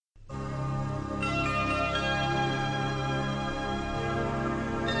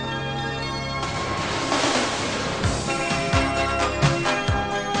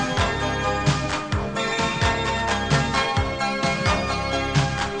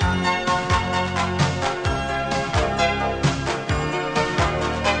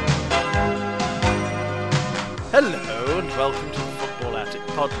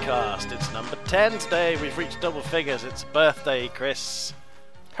podcast. It's number 10 today. We've reached double figures. It's birthday, Chris.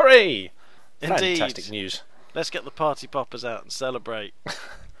 Hooray! Indeed. Fantastic news. Let's get the party poppers out and celebrate.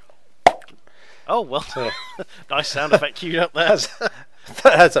 Oh, well. Nice sound effect queued up there.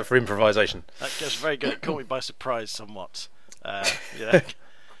 That's up for improvisation. That goes very good. It caught me by surprise somewhat.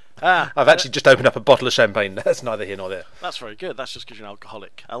 I've actually just opened up a bottle of champagne. That's neither here nor there. That's very good. That's just because you're an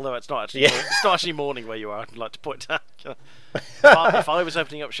alcoholic. Although it's not actually morning where you are. I'd like to point out. If I was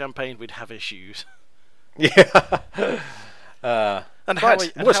opening up champagne, we'd have issues. Yeah. And how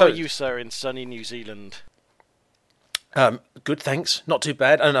are you, sir, in sunny New Zealand? Good, thanks. Not too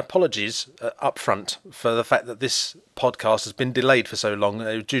bad. And apologies up front for the fact that this podcast has been delayed for so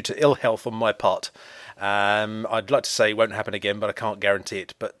long due to ill health on my part. I'd like to say it won't happen again, but I can't guarantee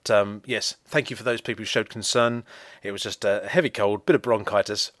it. But yes, thank you for those people who showed concern. It was just a heavy cold, bit of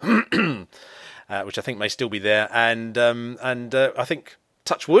bronchitis, which I think may still be there. And I think,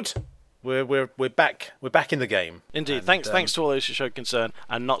 touch wood, we're back. We're back in the game. Indeed. And, thanks to all those who showed concern,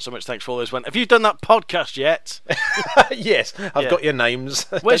 and not so much thanks for all those who went, have you done that podcast yet? Yes, I've got your names.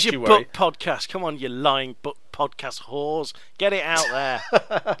 Where's your book podcast? Come on, you lying book podcast whores. Get it out there.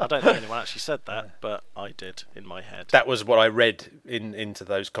 I don't think anyone actually said that, but I did in my head. That was what I read into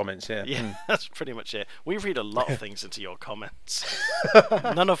those comments, yeah. Yeah, that's pretty much it. We read a lot of things into your comments.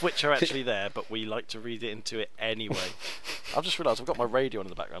 None of which are actually there, but we like to read it into it anyway. I've just realised I've got my radio on in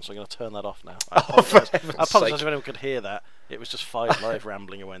the background, so I'm going to turn that off now. I apologise if anyone could hear that. It was just 5 Live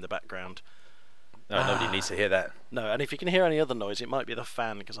rambling away in the background. No, nobody needs to hear that. No, and if you can hear any other noise, it might be the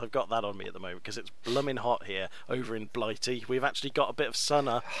fan, because I've got that on me at the moment, because it's blooming hot here over in Blighty. We've actually got a bit of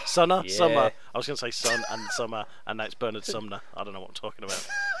summer. I was going to say sun and summer, and now it's Bernard Sumner. I don't know what I'm talking about.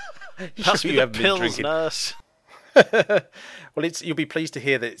 Pass me the pills, nurse. Well, you'll be pleased to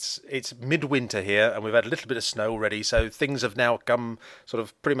hear that it's midwinter here, and we've had a little bit of snow already, so things have now come sort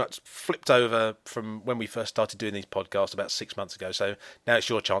of pretty much flipped over from when we first started doing these podcasts about 6 months ago. So now it's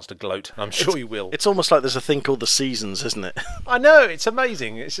your chance to gloat. I'm sure you will. It's almost like there's a thing called the seasons, isn't it? I know, it's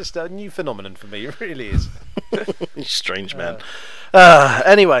amazing. It's just a new phenomenon for me. It really is. You strange man.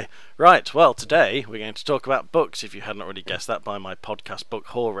 Anyway, right, well, today we're going to talk about books, if you hadn't already guessed that by my podcast book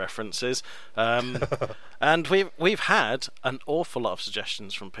haul references. And we've had an awful lot of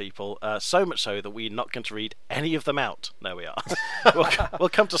suggestions from people, so much so that we're not going to read any of them out. There we are. We'll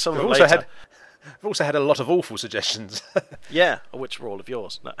come to some of them later. We've also had a lot of awful suggestions. Yeah, which were all of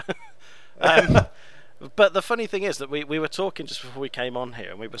yours. No. But the funny thing is that we were talking just before we came on here,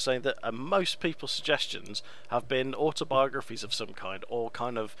 and we were saying that most people's suggestions have been autobiographies of some kind, or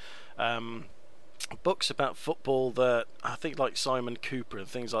kind of books about football that I think, like Simon Cooper and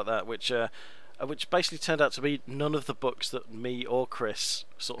things like that, which basically turned out to be none of the books that me or Chris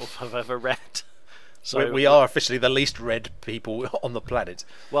sort of have ever read. So we are officially the least read people on the planet.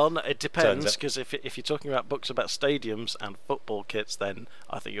 Well, no, it depends, because if you're talking about books about stadiums and football kits, then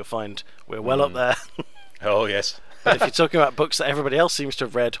I think you'll find we're well up there. Oh yes. But if you're talking about books that everybody else seems to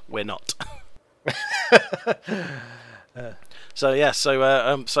have read, we're not. So yeah, so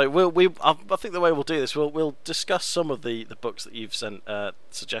I think the way we'll do this, we'll discuss some of the books that you've sent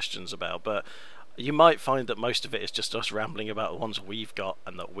suggestions about, but you might find that most of it is just us rambling about the ones we've got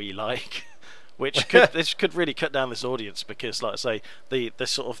and that we like. Which could really cut down this audience, because, like I say, the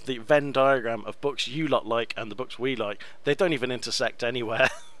sort of the Venn diagram of books you lot like and the books we like, they don't even intersect anywhere.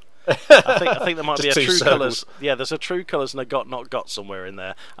 I think there might be a true colours. Yeah, there's a true colours and a got not got somewhere in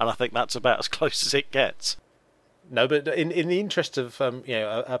there, and I think that's about as close as it gets. No, but in the interest of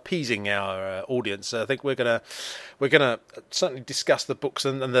appeasing our audience, I think we're gonna certainly discuss the books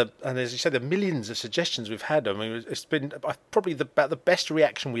and as you said, the millions of suggestions we've had. I mean, it's been probably about the best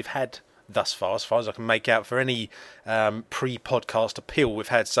reaction we've had thus far as I can make out for any pre-podcast appeal we've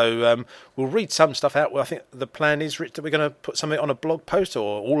had. So we'll read some stuff out. Well, I think the plan is, Rich, that we're going to put something on a blog post,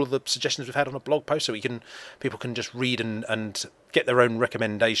 or all of the suggestions we've had on a blog post, so people can just read and get their own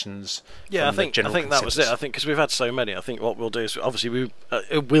recommendations. Yeah, I think that was it. I think because we've had so many, I think what we'll do is, obviously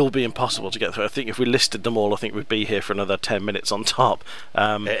it will be impossible to get through. I think if we listed them all, I think we'd be here for another 10 minutes on top.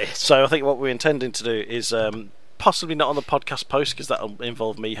 So I think what we're intending to do is possibly not on the podcast post, because that'll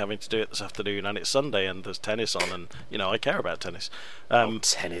involve me having to do it this afternoon, and it's Sunday and there's tennis on, and I care about tennis.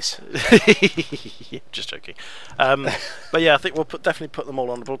 Tennis. Just joking. But yeah, I think we'll definitely put them all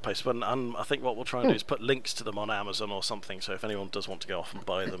on the blog post, and I think what we'll try and do is put links to them on Amazon or something, so if anyone does want to go off and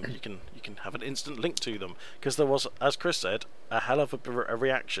buy them, you can have an instant link to them, because there was, as Chris said, a hell of a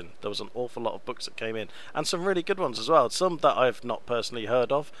reaction. There was an awful lot of books that came in, and some really good ones as well, some that I've not personally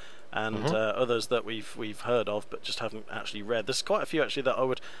heard of, and others that we've heard of but just haven't actually read. There's quite a few actually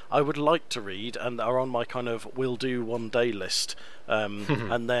that I would like to read and are on my kind of will do one day list,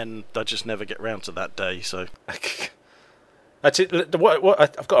 and then I just never get round to that day. So. That's it.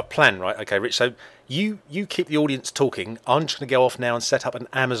 I've got a plan, right? Okay, Rich. So you keep the audience talking. I'm just going to go off now and set up an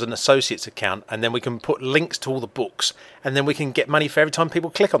Amazon Associates account, and then we can put links to all the books, and then we can get money for every time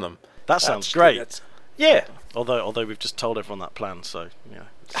people click on them. That sounds great. Yeah. Although we've just told everyone that plan, so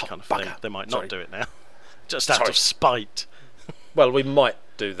it's kind of thing. They might not do it now, just out of spite. Well, we might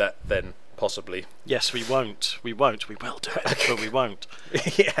do that then. Possibly. Yes, we won't. We will do it, but we won't.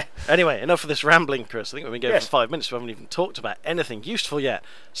 Yeah. Anyway, enough of this rambling, Chris. I think we've been going for 5 minutes. We haven't even talked about anything useful yet.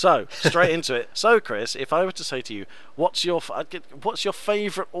 So, straight into it. So, Chris, if I were to say to you, what's your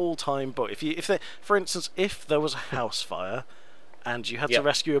favourite all-time book? For instance, if there was a house fire and you had to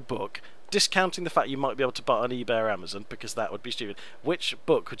rescue a book, discounting the fact you might be able to buy it on eBay or Amazon, because that would be stupid, which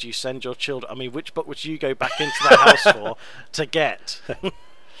book would you send your children? I mean, which book would you go back into that house for to get?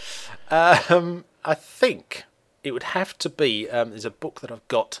 I think it would have to be, there's a book that I've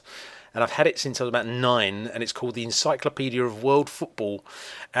got, and I've had it since I was about 9, and it's called The Encyclopedia of World Football,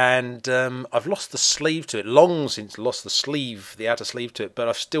 and I've lost the sleeve to it, long since lost the outer sleeve to it, but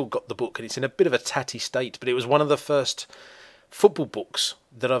I've still got the book, and it's in a bit of a tatty state, but it was one of the first football books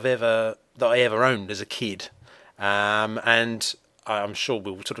that I ever owned as a kid, and I'm sure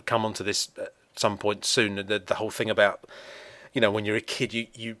we'll sort of come onto this at some point soon, the whole thing about, when you're a kid,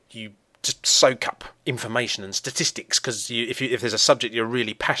 you just soak up information and statistics, because if there's a subject you're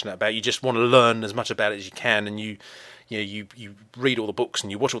really passionate about, you just want to learn as much about it as you can, and you read all the books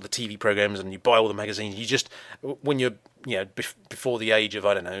and you watch all the TV programs and you buy all the magazines. You just, when you're before the age of,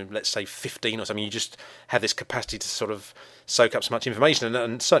 I don't know, let's say 15 or something, you just have this capacity to sort of soak up so much information,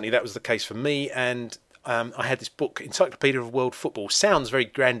 and certainly that was the case for me. And I had this book, Encyclopedia of World Football. Sounds very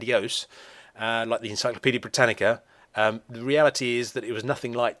grandiose, like the Encyclopedia Britannica. The reality is that it was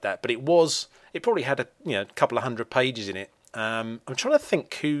nothing like that, but it probably had a couple of hundred pages in it. I'm trying to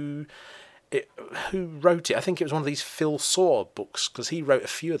think who wrote it. I think it was one of these Phil Saw books, because he wrote a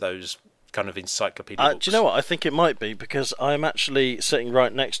few of those kind of encyclopedia books. Do you know what? I think it might be, because I'm actually sitting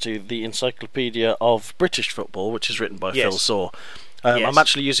right next to the Encyclopedia of British Football, which is written by Phil Saw. I'm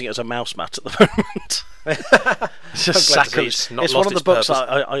actually using it as a mouse mat at the moment. It's just sacrilege. It's one of the books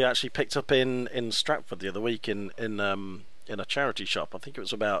I actually picked up in Stratford the other week in a charity shop. I think it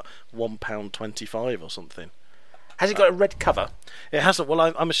was about £1.25 or something. Has it got a red cover? It hasn't. Well,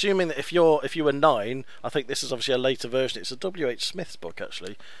 I'm assuming that if you were 9, I think this is obviously a later version. It's a W.H. Smith's book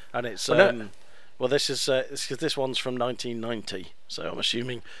actually, and it's this one's from 1990. So I'm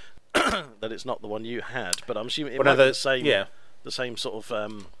assuming that it's not the one you had, but I'm assuming it might be the same. Yeah. The same sort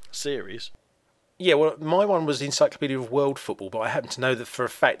of series. Yeah, well, my one was the Encyclopedia of World Football, but I happen to know that for a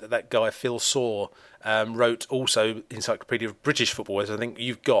fact that guy, Phil Saw, wrote also Encyclopedia of British Football, as I think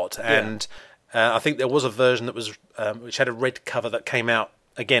you've got. And I think there was a version that was which had a red cover that came out,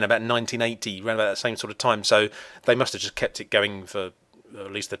 again, about 1980, around about that same sort of time. So they must have just kept it going for,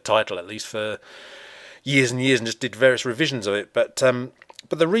 at least the title, for years and years, and just did various revisions of it. But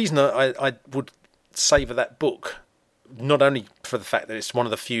the reason I would savour that book, not only for the fact that it's one of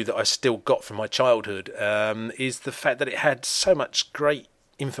the few that I still got from my childhood, is the fact that it had so much great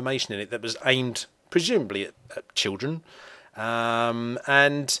information in it that was aimed presumably at children,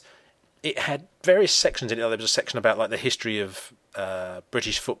 and it had various sections in it. There was a section about like the history of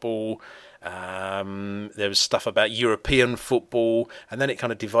British football. There was stuff about European football, and then it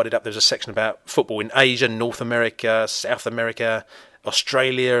kind of divided up. There was a section about football in Asia, North America, South America,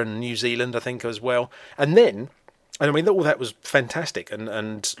 Australia and New Zealand, I think, as well. And I mean, all that was fantastic,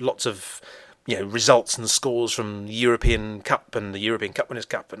 and lots of results and scores from the European Cup and the European Cup Winners'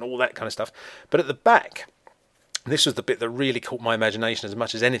 Cup and all that kind of stuff. But at the back, this was the bit that really caught my imagination as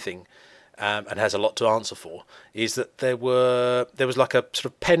much as anything, and has a lot to answer for, is that there was like a sort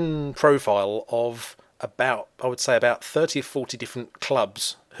of pen profile of about 30 or 40 different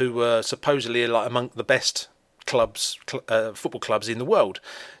clubs who were supposedly like among the best football clubs in the world.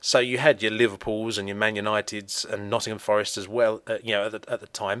 So you had your Liverpools and your Man Uniteds and Nottingham Forest as well, at the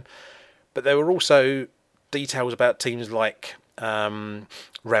time. But there were also details about teams like Real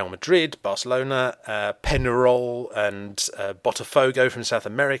Madrid, Barcelona, Peñarol, and Botafogo from South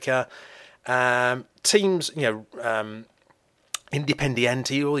America. Teams,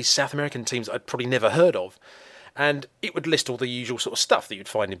 Independiente, all these South American teams I'd probably never heard of. And it would list all the usual sort of stuff that you'd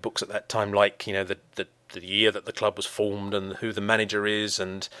find in books at that time, like, the year that the club was formed and who the manager is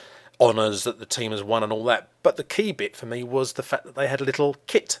and honours that the team has won and all that. But the key bit for me was the fact that they had a little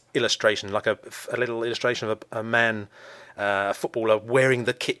kit illustration, like a little illustration of a man a footballer wearing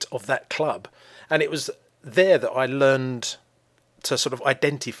the kit of that club. And it was there that I learned to sort of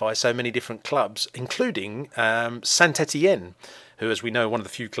identify so many different clubs, including Saint-Étienne, who, as we know, one of the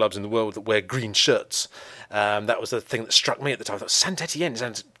few clubs in the world that wear green shirts. That was the thing that struck me at the time. I thought Saint-Étienne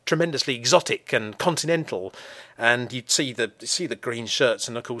sounds tremendously exotic and continental, and you'd see the green shirts,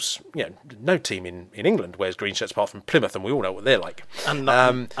 and of course, no team in England wears green shirts apart from Plymouth, and we all know what they're like. And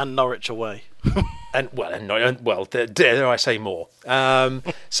Norwich away. Dare I say more?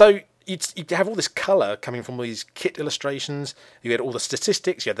 So you'd have all this colour coming from all these kit illustrations. You had all the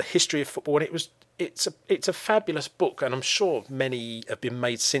statistics. You had the history of football, and it's a fabulous book. And I'm sure many have been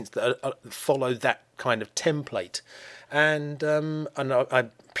made since that follow that kind of template. And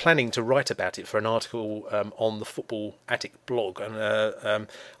I'm planning to write about it for an article on the Football Attic blog, and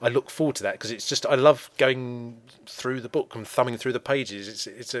I look forward to that because it's just I love going through the book and thumbing through the pages.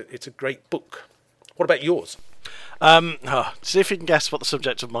 It's a great book. What about yours? See if you can guess what the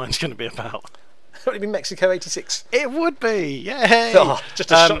subject of mine's going to be about. Would it be Mexico '86? It would be, yay! Oh, just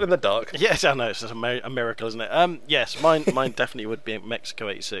a shot in the dark. Yes, I know, it's just a miracle, isn't it? Yes, mine definitely would be Mexico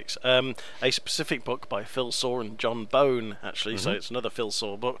 '86. A specific book by Phil Saw and John Bone, actually, so it's another Phil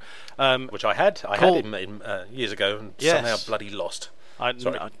Saw book. Which I had him years ago and somehow bloody lost.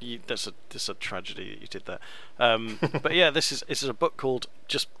 That's a tragedy that you did that. But yeah, this is a book called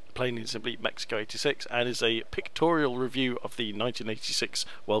just plain and simply Mexico '86, and is a pictorial review of the 1986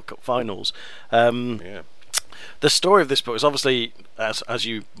 World Cup finals. The story of this book is obviously, as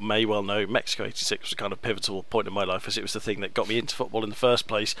you may well know, Mexico '86 was a kind of pivotal point in my life, as it was the thing that got me into football in the first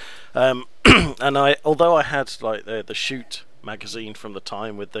place. And although I had like the Shoot magazine from the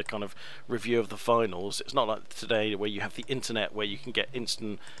time with the kind of review of the finals, it's not like today where you have the internet where you can get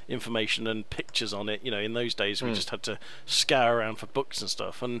instant information and pictures on it. In those days we just had to scour around for books and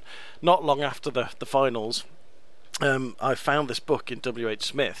stuff, and not long after the finals I found this book in W.H.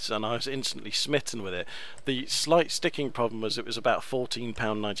 Smith's, and I was instantly smitten with it. The slight sticking problem was it was about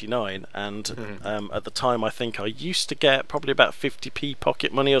 £14.99, and at the time I think I used to get probably about 50p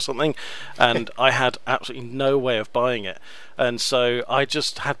pocket money or something, and I had absolutely no way of buying it, and so I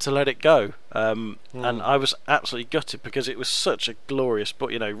just had to let it go. And I was absolutely gutted because it was such a glorious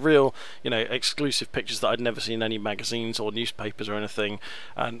book, real, exclusive pictures that I'd never seen in any magazines or newspapers or anything,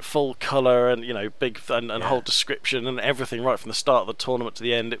 and full colour, and big and whole description and everything right from the start of the tournament to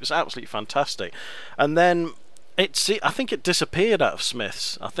the end. It was absolutely fantastic. And then I think it disappeared out of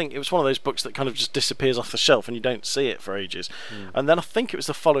Smith's. I think it was one of those books that kind of just disappears off the shelf and you don't see it for ages. And then I think it was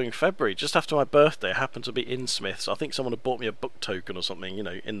the following February, just after my birthday, I happened to be in Smith's. I think someone had bought me a book token or something,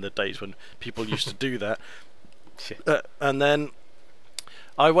 in the days when people used to do that. And then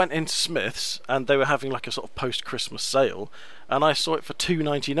I went into Smith's and they were having like a sort of post-Christmas sale, and I saw it for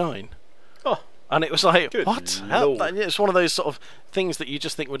 £2.99. Oh. And it was like, good what? It's one of those sort of things that you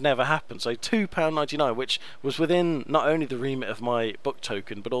just think would never happen. So £2.99, which was within not only the remit of my book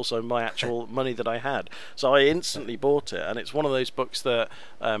token, but also my actual money that I had. So I instantly bought it, and it's one of those books that,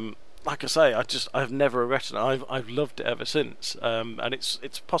 like I say, I've never regretted it. I've loved it ever since. And it's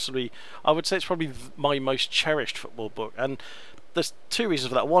possibly, I would say it's probably my most cherished football book. And there's two reasons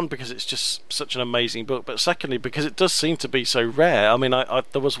for that. One, because it's just such an amazing book, but secondly, because it does seem to be so rare. I mean,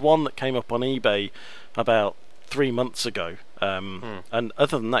 there was one that came up on eBay about 3 months ago, and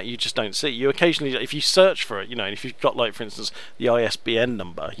other than that, you just don't see it. You occasionally, if you search for it, and if you've got, like, for instance, the ISBN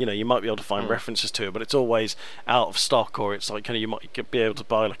number, you might be able to find references to it, but it's always out of stock, or it's like, you might be able to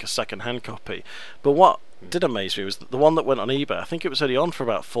buy like a second-hand copy. But what did amaze me was that the one that went on eBay, I think it was only on for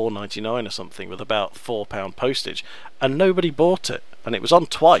about £4.99 or something, with about £4 postage, and nobody bought it. And it was on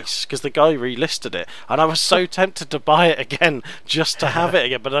twice because the guy relisted it, and I was so tempted to buy it again just to have it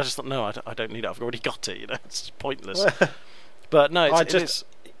again, but I just thought, no, I don't need it. I've already got it. It's pointless. But no, I was just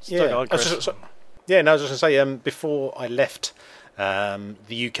going to say, before I left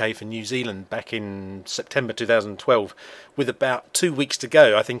the UK for New Zealand back in September 2012, with about 2 weeks to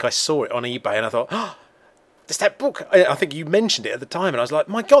go, I think I saw it on eBay, and I thought, oh, it's that book. I think you mentioned it at the time, and I was like,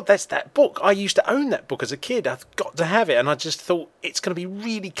 my God, that's that book. I used to own that book as a kid. I've got to have it. And I just thought it's going to be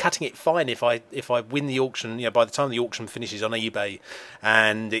really cutting it fine if I win the auction. By the time the auction finishes on eBay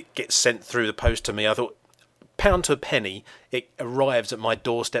and it gets sent through the post to me, I thought, pound to a penny, it arrives at my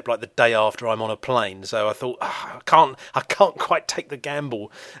doorstep like the day after I'm on a plane. So I thought, I can't quite take the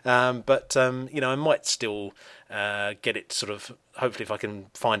gamble. But I might still get it sort of, hopefully if I can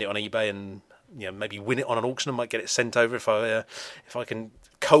find it on eBay and maybe win it on an auction, I might get it sent over if I can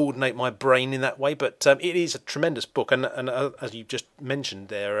coordinate my brain in that way. But it is a tremendous book, and as you just mentioned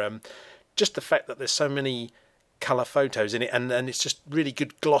there, just the fact that there's so many colour photos in it, and it's just really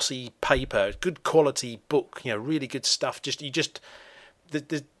good glossy paper, good quality book, really good stuff.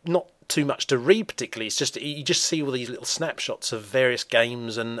 There's not too much to read particularly. It's just you just see all these little snapshots of various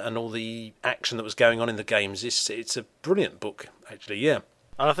games and all the action that was going on in the games. It's a brilliant book, actually. Yeah.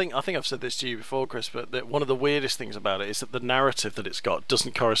 And I think I've said this to you before, Chris, but one of the weirdest things about it is that the narrative that it's got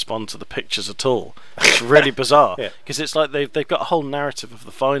doesn't correspond to the pictures at all. It's really bizarre, because it's like they've got a whole narrative of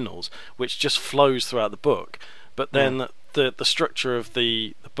the finals which just flows throughout the book, but then the structure of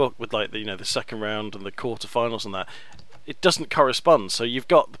the book with like the second round and the quarterfinals and that, it doesn't correspond. So you've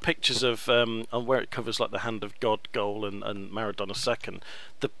got the pictures of where it covers like the hand of God goal and Maradona second.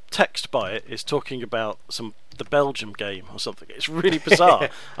 The text by it is talking about the Belgium game or something. It's really bizarre.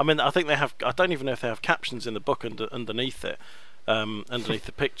 I mean, I think they have. I don't even know if they have captions in the book underneath it. Underneath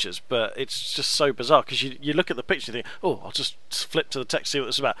the pictures, but it's just so bizarre because you look at the picture and you think, oh, I'll just flip to the text, see what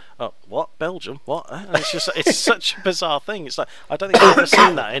it's about. Oh, what? Belgium? What? And it's such a bizarre thing. It's like I don't think I've ever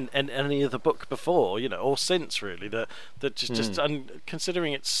seen that in any other book before, or since really. That just and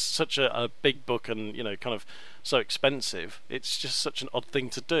considering it's such a big book and kind of so expensive, it's just such an odd thing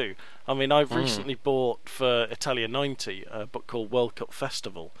to do. I mean, I've recently bought for Italia 90 a book called World Cup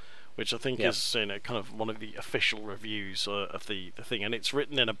Festival, which I think is kind of one of the official reviews of the thing, and it's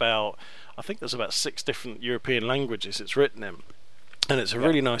written in I think there's about 6 different European languages it's written in, and it's a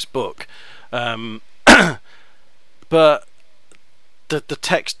really nice book, but the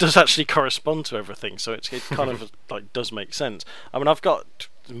text does actually correspond to everything, so it kind of like does make sense. I mean, I've got,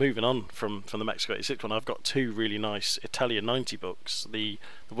 moving on from the Mexico 86 one, I've got 2 really nice Italia 90 books, the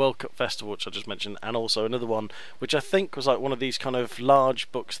World Cup Festival, which I just mentioned, and also another one which I think was like one of these kind of large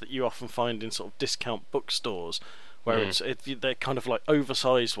books that you often find in sort of discount bookstores, where they're kind of like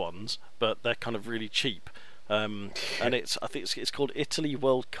oversized ones, but they're kind of really cheap. And I think it's called Italy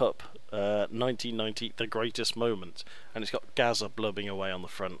World Cup 1990, The Greatest Moment, and it's got Gaza blubbing away on the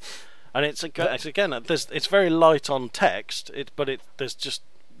front. And it's very light on text, but there's just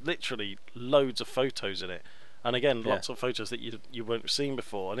literally loads of photos in it, and again lots of photos that you won't have seen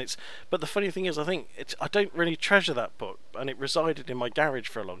before. But the funny thing is, I don't really treasure that book, and it resided in my garage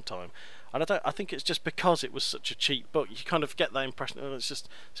for a long time. And I think it's just because it was such a cheap book. You kind of get that impression that it's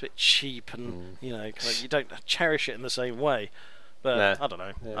a bit cheap, and kind of, you don't cherish it in the same way. But I don't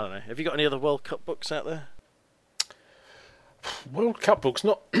know. Have you got any other World Cup books out there? World Cup books,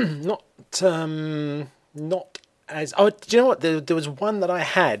 not as. Oh, do you know what? There was one that I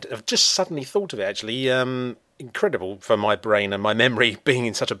had. I've just suddenly thought of it. Actually, incredible for my brain and my memory being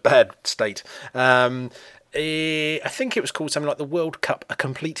in such a bad state. I think it was called something like the World Cup: A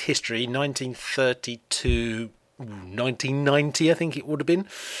Complete History, 1932. 1990, I think it would have been,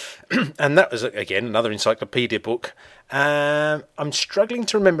 and that was again another encyclopedia book. I'm struggling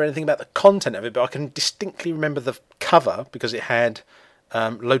to remember anything about the content of it, but I can distinctly remember the cover because it had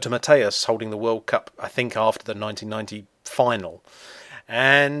Lothar Matthäus holding the World Cup, I think after the 1990 final,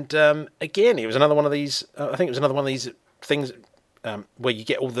 and again it was another one of these. I think it was another one of these things where you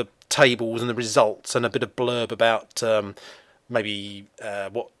get all the tables and the results and a bit of blurb about maybe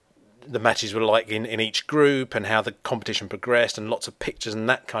what the matches were like in each group and how the competition progressed, and lots of pictures and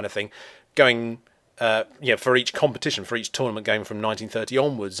that kind of thing going for each competition, for each tournament going from 1930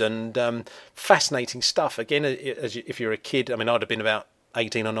 onwards, and fascinating stuff. Again, if you're a kid, I mean, I'd have been about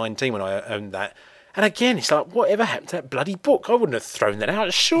 18 or 19 when I owned that, and again it's like, whatever happened to that bloody book? I wouldn't have thrown that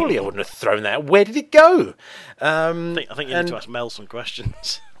out. Surely I wouldn't have thrown that out. Where did it go? I think you need to ask Mel some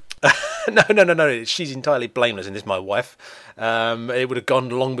questions. No. She's entirely blameless in this, my wife. It would have gone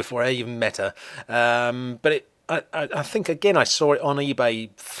long before I even met her. But I think, again, I saw it on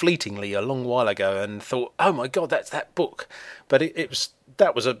eBay fleetingly a long while ago and thought, oh my God, that's that book. But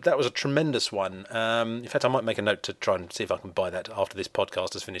that was a tremendous one. In fact, I might make a note to try and see if I can buy that after this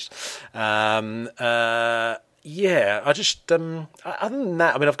podcast is finished. I just other than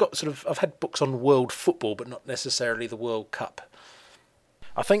that, I mean, I've had books on world football, but not necessarily the World Cup.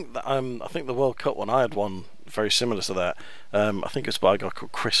 I think the World Cup one, I had one very similar to that. I think it's by a guy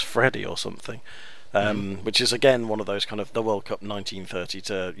called Chris Freddy or something, which is again one of those kind of the World Cup 1930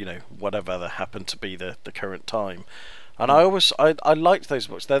 to whatever that happened to be the current time. And I liked those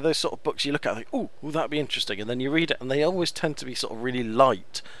books. They're those sort of books you look at and think, oh, that'd be interesting, and then you read it, and they always tend to be sort of really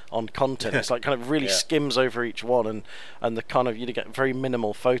light on content. It's like kind of really skims over each one, and the kind of you get very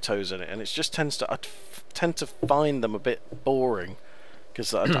minimal photos in it, and it just tend to find them a bit boring.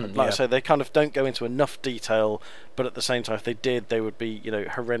 Because, I say, they kind of don't go into enough detail, but at the same time, if they did, they would be,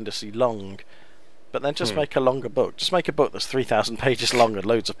 horrendously long. But then just make a longer book. Just make a book that's 3,000 pages long and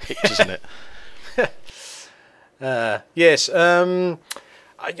loads of pictures in it. Yes. I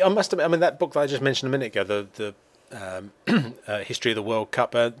must admit, I mean, that book that I just mentioned a minute ago, the history of the World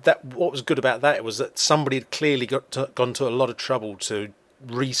Cup. What was good about that was that somebody had clearly gone to a lot of trouble to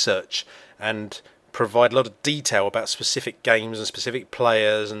research and provide a lot of detail about specific games and specific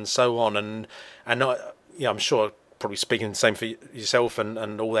players and so on. And I'm sure, probably speaking the same for yourself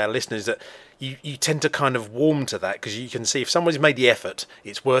and all our listeners, that you tend to kind of warm to that because you can see if somebody's made the effort,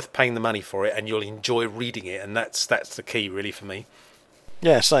 it's worth paying the money for it, and you'll enjoy reading it, and that's the key really for me.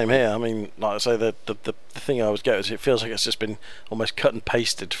 Yeah, same here. I mean, like I say, the thing I always get is it feels like it's just been almost cut and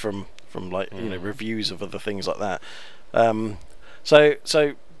pasted from like reviews of other things like that.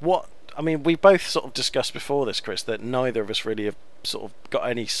 So what? I mean, we both sort of discussed before this, Chris, that neither of us really have sort of got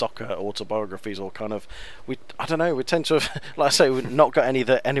any soccer autobiographies, or kind of I don't know. We tend to have, like I say, we've not got any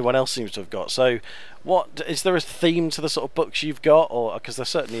that anyone else seems to have got. So, what is there a theme to the sort of books you've got, or because there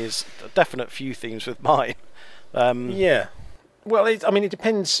certainly is a definite few themes with mine. Yeah. Well, it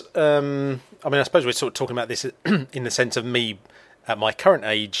depends. I suppose we're sort of talking about this in the sense of me at my current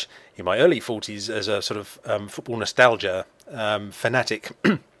age, in my early 40s, as a sort of football nostalgia fanatic.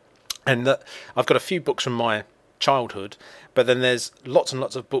 And I've got a few books from my childhood, but then there's lots and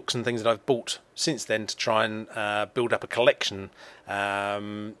lots of books and things that I've bought since then to try and build up a collection,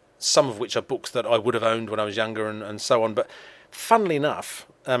 some of which are books that I would have owned when I was younger and so on. But funnily enough,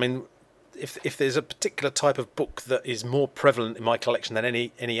 I mean, if there's a particular type of book that is more prevalent in my collection than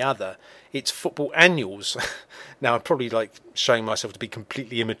any other, it's football annuals. Now, I'm probably like showing myself to be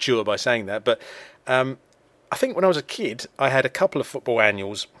completely immature by saying that, but I think when I was a kid, I had a couple of football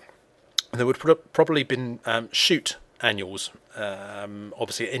annuals. There would probably been shoot annuals,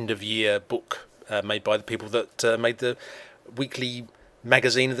 obviously an end-of-year book made by the people that made the weekly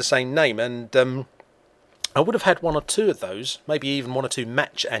magazine of the same name. And I would have had one or two of those, maybe even one or two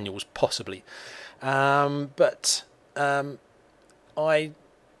match annuals, possibly. But I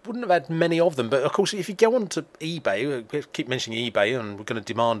wouldn't have had many of them. But, of course, if you go on to eBay, we keep mentioning eBay, and we're going to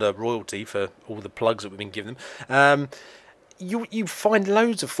demand a royalty for all the plugs that we've been giving them. You find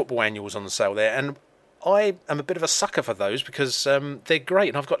loads of football annuals on sale there, and I am a bit of a sucker for those because they're great,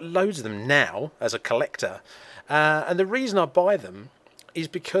 and I've got loads of them now as a collector. And the reason I buy them is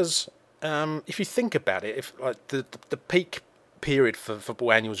because if you think about it, if like the peak period for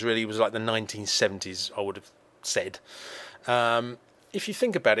football annuals really was like the 1970s, I would have said. If you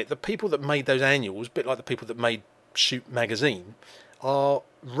think about it, the people that made those annuals, a bit like the people that made Shoot magazine, are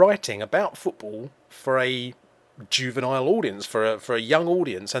writing about football for a juvenile audience, for a young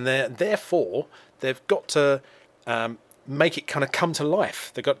audience, and therefore they've got to make it kind of come to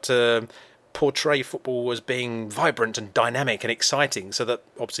life. They've got to portray football as being vibrant and dynamic and exciting, so that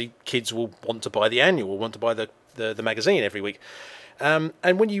obviously kids will want to buy the annual, want to buy the magazine every week. And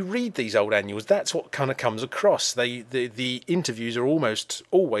when you read these old annuals, that's what kind of comes across. The interviews are almost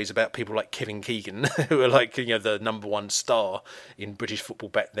always about people like Kevin Keegan, who are like the number one star in British football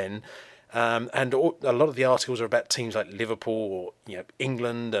back then. And a lot of the articles are about teams like Liverpool or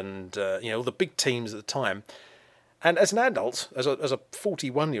England and all the big teams at the time. And as an adult, as a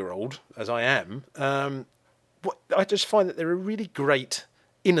 41-year-old, as I am, I just find that they're a really great,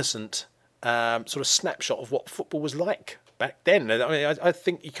 innocent sort of snapshot of what football was like back then. I mean, I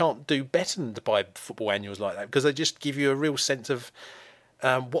think you can't do better than to buy football annuals like that, because they just give you a real sense of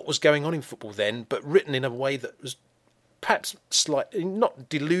what was going on in football then, but written in a way that was perhaps slightly not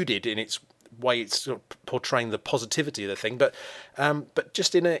deluded in its way. It's sort of portraying the positivity of the thing, but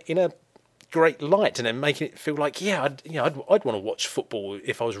just in a great light, and then making it feel like I'd want to watch football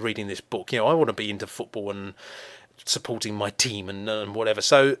if I was reading this book. I want to be into football and supporting my team and whatever.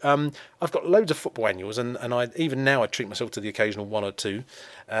 So I've got loads of football annuals, and I even now I treat myself to the occasional one or two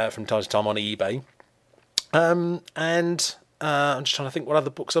from time to time on eBay. And I'm just trying to think what other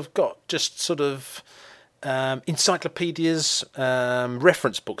books I've got. Just sort of encyclopedias,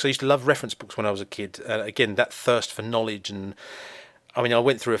 reference books. I used to love reference books when I was a kid. Again, that thirst for knowledge. And I mean, I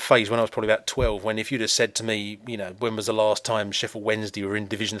went through a phase when I was probably about 12, when if you'd have said to me, when was the last time Sheffield Wednesday were in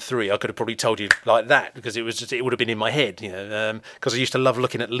Division 3, I could have probably told you like that, because it would have been in my head, because I used to love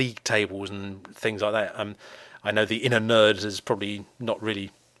looking at league tables and things like that. I know the inner nerd has probably not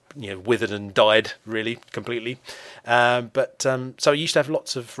really withered and died really completely, but so I used to have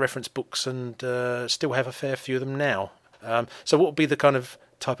lots of reference books, and still have a fair few of them now. So what would be the kind of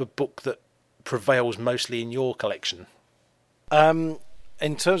type of book that prevails mostly in your collection?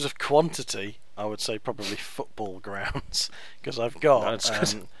 In terms of quantity, I would say probably Football Grounds, because I've got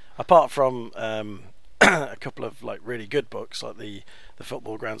apart from a couple of like really good books like the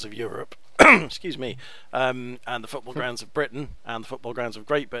Football Grounds of Europe, excuse me, and the football grounds of Britain, and the football grounds of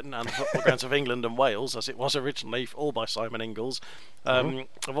Great Britain, and the football grounds of England and Wales, as it was originally, all by Simon Ingalls. I've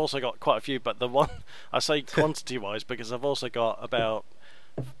also got quite a few, but the one I say quantity-wise because I've also got about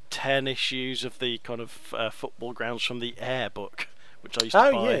 10 issues of the kind of football grounds from the Air book, which I used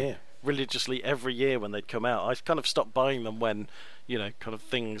to buy religiously every year when they'd come out. I kind of stopped buying them when, kind of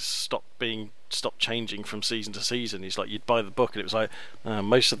things stopped changing from season to season. It's like you'd buy the book and it was like,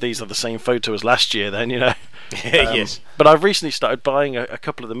 most of these are the same photo as last year then, Yes. But I've recently started buying a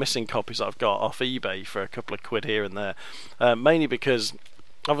couple of the missing copies that I've got off eBay for a couple of quid here and there, mainly because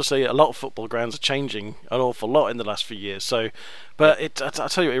obviously a lot of football grounds are changing an awful lot in the last few years. So, but I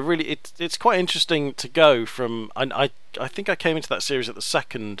tell you, it's quite interesting to go from. I think I came into that series at the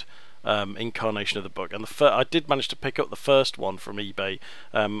second incarnation of the book, and I did manage to pick up the first one from eBay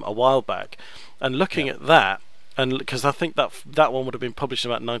a while back, and looking at that, and because I think that one would have been published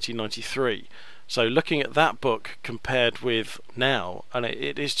in about 1993. So looking at that book compared with now, and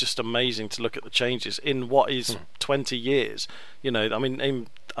it is just amazing to look at the changes in what is 20 years. I mean,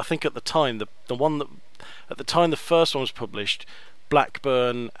 I think at the time, the one that at the time the first one was published,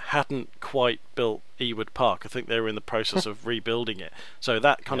 Blackburn hadn't quite built Ewood Park. I think they were in the process of rebuilding it. So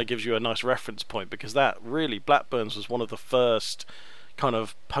that kind of gives you a nice reference point, because that really, Blackburn's was one of the first kind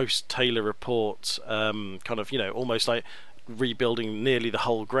of post-Taylor reports, kind of, almost like rebuilding nearly the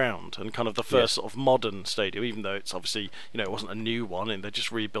whole ground, and kind of the first sort of modern stadium, even though it's obviously, it wasn't a new one and they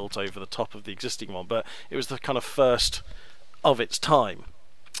just rebuilt over the top of the existing one, but it was the kind of first of its time.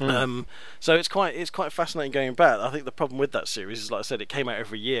 So it's quite fascinating going back. I think the problem with that series is, like I said, it came out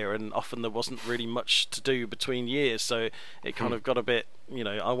every year, and often there wasn't really much to do between years, so it kind of got a bit,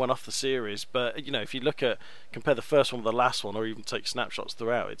 I went off the series. But if you compare the first one with the last one, or even take snapshots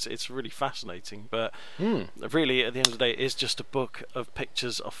throughout, it's really fascinating. But really, at the end of the day, it is just a book of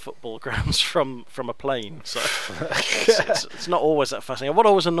pictures of football grounds from a plane. So it's not always that fascinating. What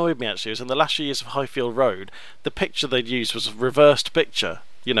always annoyed me actually was in the last few years of Highfield Road, the picture they'd used was a reversed picture.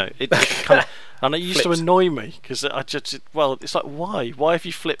 It kind of, and it used to annoy me because it's like, why have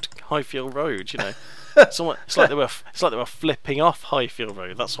you flipped Highfield Road? It's like they were flipping off Highfield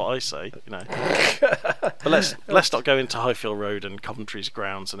Road. That's what I say. But let's not go into Highfield Road and Coventry's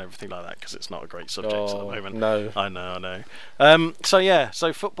grounds and everything like that, because it's not a great subject at the moment. No, I know.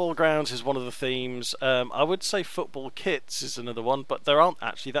 So football grounds is one of the themes. I would say football kits is another one, but there aren't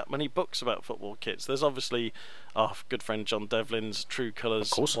actually that many books about football kits. There's obviously our good friend John Devlin's True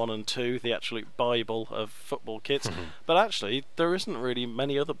Colours 1 and 2, the absolute Bible of football kits. But actually, there isn't really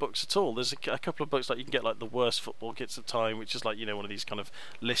many other books at all. There's a couple of books, like you can get like the worst football kits of time, which is like one of these kind of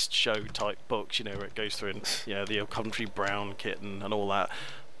list show type books, where it goes through and the Coventry Brown kit and all that.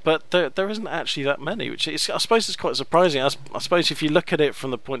 But there isn't actually that many, which I suppose is quite surprising. I suppose if you look at it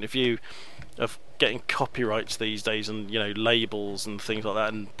from the point of view of getting copyrights these days, and labels and things like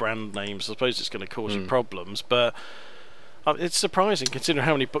that, and brand names, I suppose it's going to cause you problems. But it's surprising considering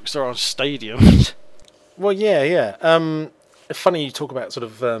how many books there are on stadiums. Well, yeah. Funny you talk about sort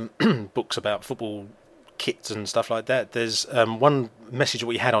of books about football kits and stuff like that. There's one message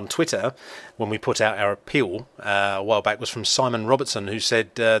we had on Twitter when we put out our appeal a while back was from Simon Robertson, who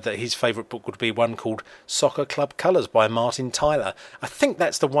said that his favourite book would be one called Soccer Club Colours by Martin Tyler. I think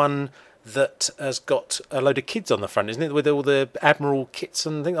that's the one that has got a load of kids on the front, isn't it, with all the Admiral kits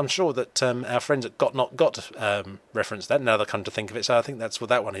and things. I'm sure that our friends at Got Not Got referenced that, now they come to think of it, so I think that's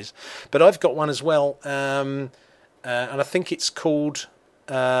what that one is. But I've got one as well, and I think it's called,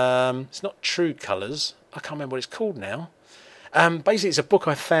 it's not True Colours, I can't remember what it's called now. Basically, it's a book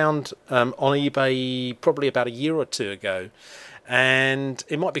I found on eBay probably about a year or two ago, and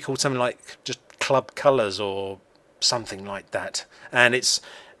it might be called something like just Club Colours or something like that. And it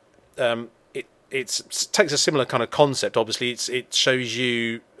takes a similar kind of concept. Obviously, it shows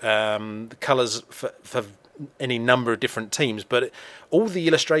you the colours for any number of different teams, but all the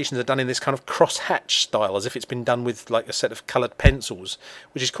illustrations are done in this kind of cross-hatch style, as if it's been done with like a set of coloured pencils,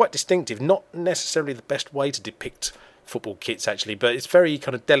 which is quite distinctive. Not necessarily the best way to depict football kits, actually, but it's very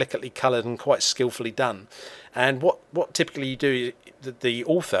kind of delicately coloured and quite skillfully done. And what typically you do, the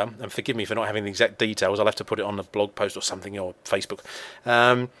author, and forgive me for not having the exact details, I'll have to put it on a blog post or something, or Facebook.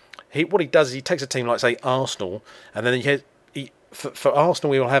 What he does is he takes a team like, say, Arsenal, and then for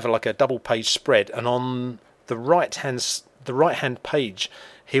Arsenal, we will have like a double-page spread, and on the right-hand page,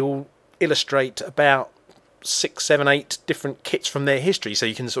 he'll illustrate about 6, 7, 8 different kits from their history. So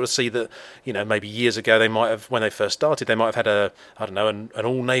you can sort of see that, maybe years ago they might have, when they first started, they might have had an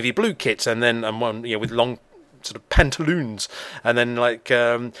all navy blue kit, and one, with long sort of pantaloons, and then like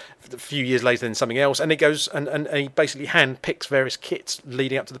a few years later then something else, and it goes and he basically hand picks various kits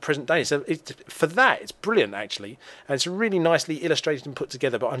leading up to the present day. So for that it's brilliant actually, and it's really nicely illustrated and put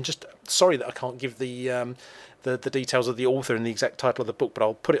together. But I'm just sorry that I can't give the details of the author and the exact title of the book, but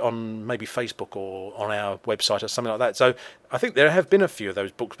I'll put it on maybe Facebook or on our website or something like that. So I think there have been a few of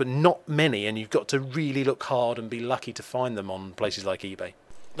those books, but not many, and you've got to really look hard and be lucky to find them on places like eBay.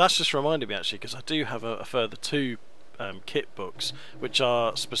 That's just reminded me actually, because I do have a further two kit books which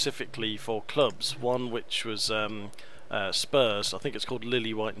are specifically for clubs. One which was Spurs, I think it's called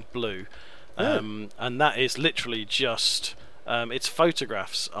Lily White and Blue, and that is literally just it's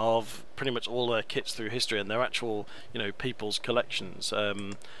photographs of pretty much all their kits through history, and they're actual people's collections.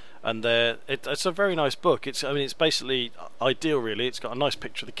 And it's a very nice book. It's basically ideal really. It's got a nice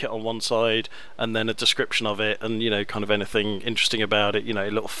picture of the kit on one side, and then a description of it, and kind of anything interesting about it.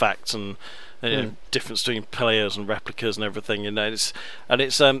 Little facts and difference between players and replicas and everything. It's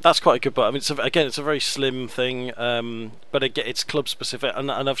that's quite a good book. It's a very slim thing, but it's club specific.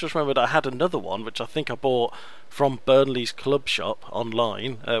 And I've just remembered I had another one which I think I bought from Burnley's club shop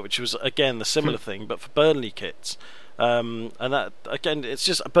online, which was again the similar thing, but for Burnley kits. And that again, it's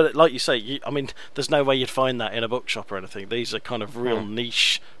just, but like you say, there's no way you'd find that in a bookshop or anything. These are kind of real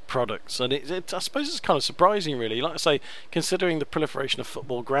niche products, and I suppose it's kind of surprising, really. Like I say, considering the proliferation of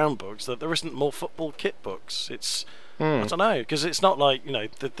football ground books, that there isn't more football kit books. It's I don't know, because it's not like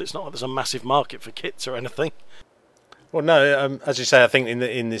it's not like there's a massive market for kits or anything. Well, no, as you say, I think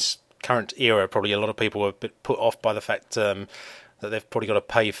in this current era, probably a lot of people are a bit put off by the fact that they've probably got to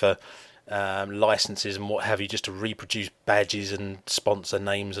pay for licenses and what have you just to reproduce badges and sponsor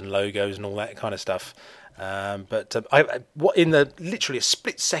names and logos and all that kind of stuff. But in the literally a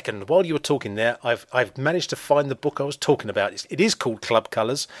split second while you were talking there, I've managed to find the book I was talking about. It is called Club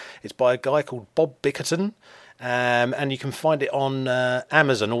Colours. It's by a guy called Bob Bickerton, and you can find it on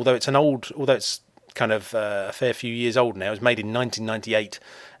Amazon. Although it's kind of a fair few years old now. It was made in 1998.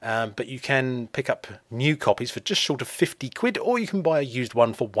 But you can pick up new copies for just short of £50, or you can buy a used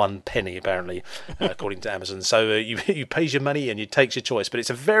one for 1 penny, apparently, according to Amazon. So you pays your money and you takes your choice. But it's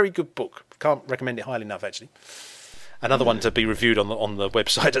a very good book. Can't recommend it highly enough, actually. Another one to be reviewed on the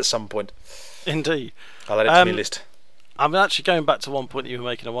website at some point. Indeed. I'll add it to my list. I'm actually going back to one point that you were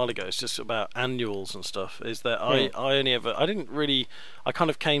making a while ago. It's just about annuals and stuff. Is that I kind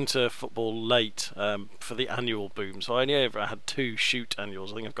of came to football late for the annual boom. So I only ever had 2 shoot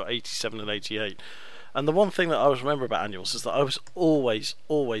annuals. I think I've got 87 and 88. And the one thing that I always remember about annuals is that I was always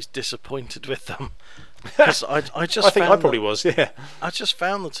disappointed with them. Because I probably was, yeah. I just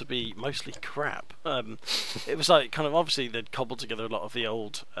found them to be mostly crap. It was like kind of obviously they'd cobbled together a lot of the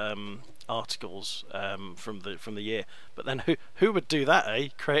old articles from the year, but then who would do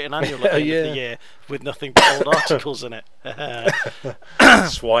that? Create an annual at the end of the year with nothing but old articles in it.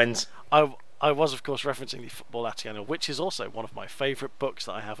 Swines. I was of course referencing the Football Attic Annual, which is also one of my favourite books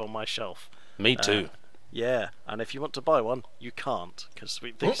that I have on my shelf. Me too. Yeah, and if you want to buy one, you can't, because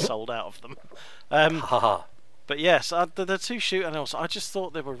they sold out of them. But yes, the 2 shoot annuals, I just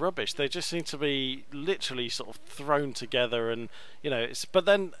thought they were rubbish. They just seem to be literally sort of thrown together, and but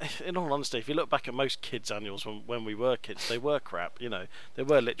then, in all honesty, if you look back at most kids' annuals when we were kids, they were crap. They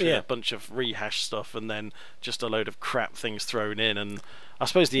were literally a bunch of rehashed stuff, and then just a load of crap things thrown in. And I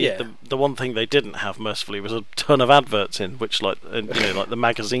suppose the one thing they didn't have, mercifully, was a ton of adverts in, which like the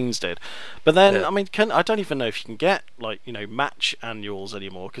magazines did. But then, I don't even know if you can get match annuals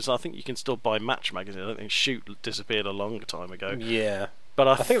anymore, because I think you can still buy Match magazine. I don't think Shoot disappeared a long time ago. Yeah, but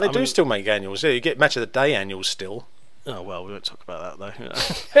I think they do still make annuals. Yeah, you get Match of the Day annuals still. Oh well, we won't talk about that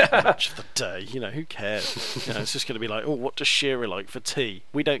though. Match of the Day, who cares? It's just going to be like, what does Shearer like for tea?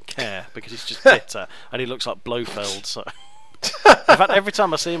 We don't care, because he's just bitter and he looks like Blofeld. So, in fact, every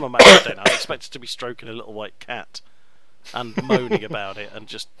time I see him on Match of the Day, I expect to be stroking a little white cat and moaning about it and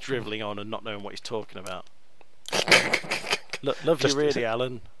just drivelling on and not knowing what he's talking about. Love you really,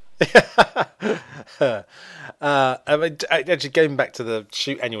 Alan. Actually, going back to the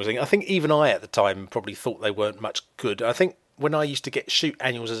Shoot annuals thing, I think even I at the time probably thought they weren't much good. I think when I used to get Shoot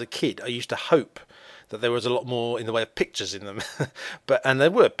annuals as a kid, I used to hope that there was a lot more in the way of pictures in them. And there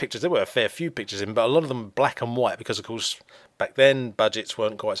were pictures, there were a fair few pictures in, but a lot of them black and white, because of course back then budgets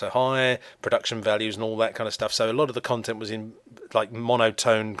weren't quite so high, production values and all that kind of stuff. So a lot of the content was in like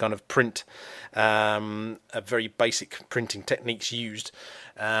monotone kind of print, a very basic printing techniques used.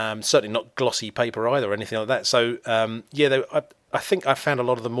 Certainly not glossy paper either or anything like that. So I think I found a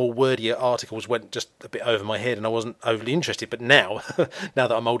lot of the more wordier articles went just a bit over my head, and I wasn't overly interested. But now, now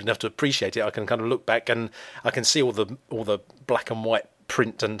that I'm old enough to appreciate it, I can kind of look back and I can see all the black and white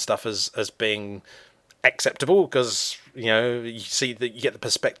print and stuff as being acceptable because you see that you get the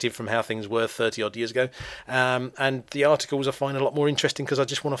perspective from how things were 30 odd years ago, and the articles I find a lot more interesting because I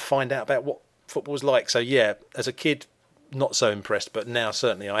just want to find out about what football was like. So yeah, as a kid, not so impressed, but now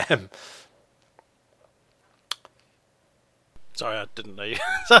certainly I am. Sorry, I didn't know you.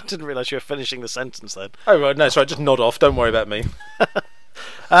 I didn't realise you were finishing the sentence then. Oh right, no, sorry, just nod off. Don't worry about me.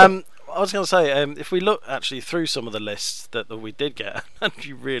 I was going to say, if we look actually through some of the lists that we did get, and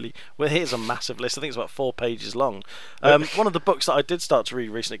here's a massive list. I think it's about 4 pages long. One of the books that I did start to read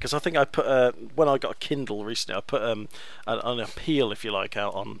recently, because I think I put when I got a Kindle recently, I put an appeal, if you like,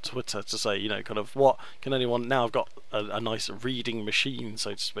 out on Twitter to say, kind of what can anyone now? I've got a nice reading machine,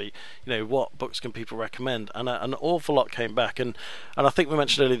 so to speak. What books can people recommend? And an awful lot came back, and I think we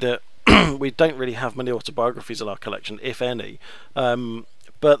mentioned earlier that we don't really have many autobiographies in our collection, if any.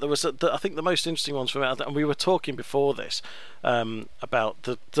 But there was, I think, the most interesting ones from it, and we were talking before this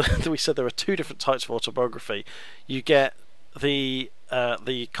about we said there are 2 different types of autobiography. You get the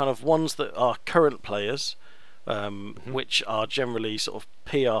kind of ones that are current players, which are generally sort of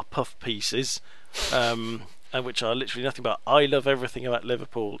PR puff pieces, and which are literally nothing but "I love everything about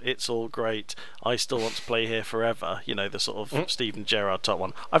Liverpool. It's all great. I still want to play here forever." The sort of Steven Gerrard type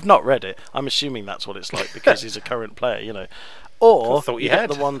one. I've not read it. I'm assuming that's what it's like because he's a current player. Or I thought you had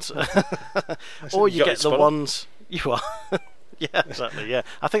get the ones, or you get the ones you are. Yeah, exactly. Yeah,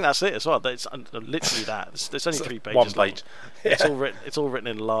 I think that's it as well. It's literally that. It's only 3 pages. 1 page. Yeah. It's all written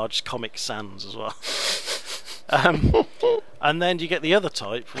in large Comic Sans as well. And then you get the other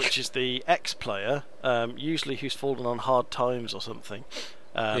type, which is the ex-player, usually who's fallen on hard times or something.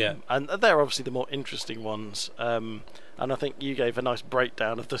 And they're obviously the more interesting ones. And I think you gave a nice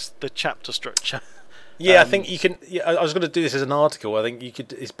breakdown of the chapter structure. Yeah, I think you can. Yeah, I was going to do this as an article. I think you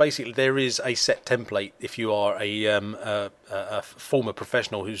could. It's basically there is a set template if you are a former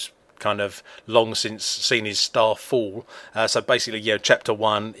professional who's kind of long since seen his star fall. So basically, chapter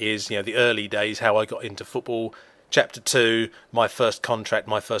 1 is the early days, how I got into football. Chapter 2, my first contract,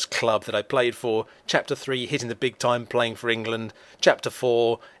 my first club that I played for. Chapter 3, hitting the big time, playing for England. Chapter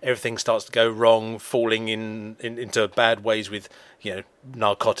 4, everything starts to go wrong, falling into bad ways with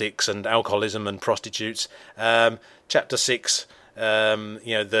narcotics and alcoholism and prostitutes. Chapter 6,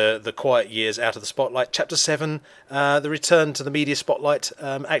 the quiet years out of the spotlight. Chapter 7, the return to the media spotlight,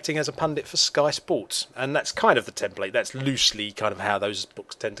 acting as a pundit for Sky Sports. And that's kind of the template. That's loosely kind of how those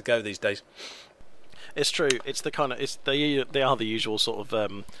books tend to go these days. It's true. It's the kind of they are the usual sort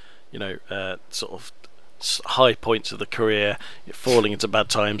of sort of high points of the career, falling into bad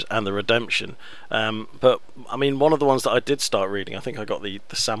times, and the redemption. But I mean, one of the ones that I did start reading, I think I got the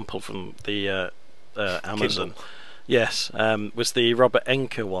sample from the Amazon. Kindle. Yes, was the Robert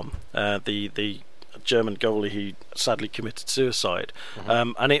Enke one, the German goalie who sadly committed suicide.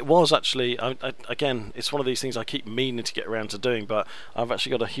 And it was actually, again, it's one of these things I keep meaning to get around to doing, but I've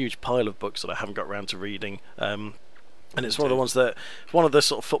actually got a huge pile of books that I haven't got around to reading. And it's one of the ones one of the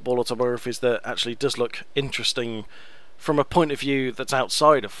sort of football autobiographies that actually does look interesting from a point of view that's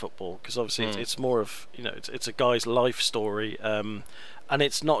outside of football, because obviously it's more of, it's a guy's life story, and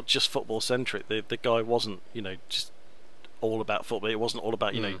it's not just football centric. The guy wasn't, just all about football. It wasn't all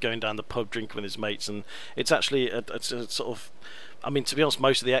about going down the pub drinking with his mates, and it's actually it's a sort of, I mean, to be honest,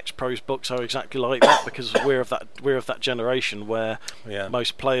 most of the ex-pros books are exactly like that, because we're of that generation where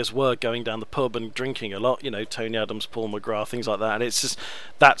most players were going down the pub and drinking a lot. Tony Adams, Paul McGrath, things like that, and it's just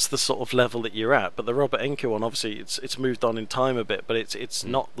that's the sort of level that you're at. But the Robert Enke one, obviously, it's moved on in time a bit, but it's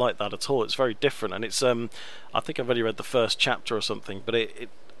not like that at all. It's very different, and it's I think I've only read the first chapter or something, but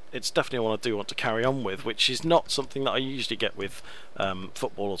it's definitely one I do want to carry on with, which is not something that I usually get with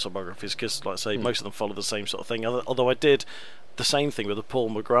football autobiographies, because, like I say, most of them follow the same sort of thing. Although I did the same thing with the Paul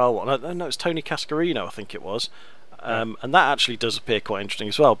McGrath one. No, it's Tony Cascarino, I think it was. And that actually does appear quite interesting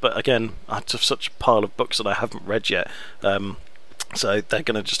as well. But again, I have such a pile of books that I haven't read yet. So they're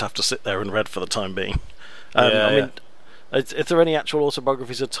going to just have to sit there and read for the time being. I mean, is there any actual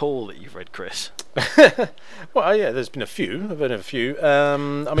autobiographies at all that you've read, Chris? Well, yeah, there's been a few. I've read a few. I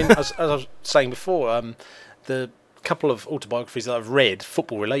mean, as I was saying before, the couple of autobiographies that I've read,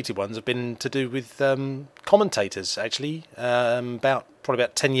 football-related ones, have been to do with commentators, actually. Probably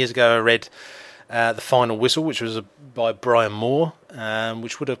about 10 years ago, I read The Final Whistle, which was by Brian Moore,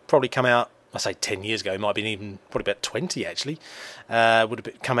 which would have probably come out, I say 10 years ago, it might have been even probably about 20, actually. Would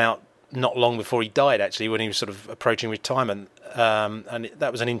have come out not long before he died, actually, when he was sort of approaching retirement. And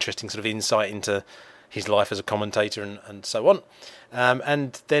that was an interesting sort of insight into his life as a commentator and so on.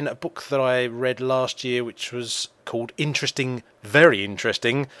 And then a book that I read last year, which was called Interesting, Very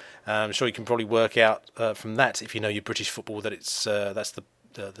Interesting. I'm sure you can probably work out from that, if you know your British football, that it's that's the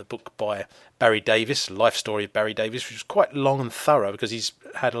the book by Barry Davis, Life Story of Barry Davis, which was quite long and thorough because he's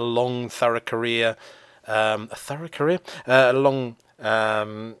had a long, thorough career, a long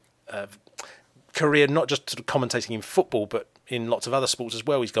career, not just sort of commentating in football, but in lots of other sports as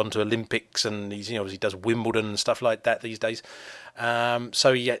well. He's gone to Olympics and he does Wimbledon and stuff like that these days.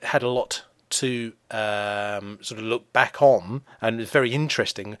 So he had a lot to sort of look back on, and it's very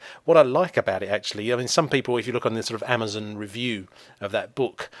interesting. What I like about it, actually, I mean, some people, if you look on the sort of Amazon review of that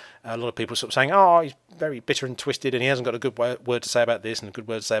book, a lot of people are sort of saying, oh, he's very bitter and twisted and he hasn't got a good word to say about this and a good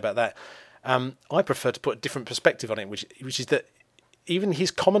word to say about that. I prefer to put a different perspective on it, which is that even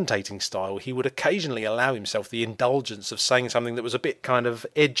his commentating style, he would occasionally allow himself the indulgence of saying something that was a bit kind of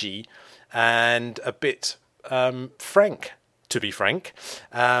edgy and a bit frank, to be frank.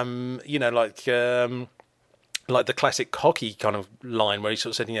 Like the classic hockey kind of line where he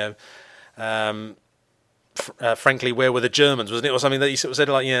sort of said, frankly, where were the Germans, wasn't it? Or something that he sort of said,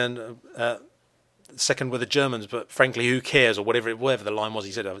 like, second were the Germans, but frankly, who cares? Or whatever the line was,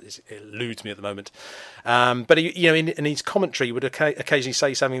 he said, it eludes me at the moment. But he, in his commentary, he would occasionally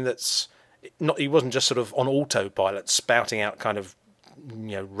say something that's not. He wasn't just sort of on autopilot, spouting out kind of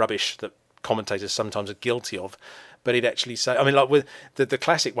rubbish that commentators sometimes are guilty of. But he'd actually say, I mean, like with the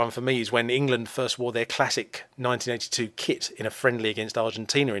classic one for me is when England first wore their classic 1982 kit in a friendly against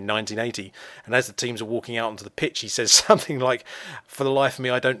Argentina in 1980. And as the teams are walking out onto the pitch, he says something like, for the life of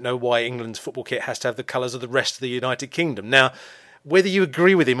me, I don't know why England's football kit has to have the colours of the rest of the United Kingdom. Now, whether you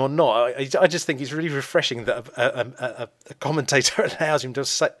agree with him or not, I just think it's really refreshing that a commentator allows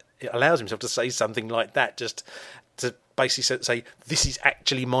himself to say something like that, just to basically say, this is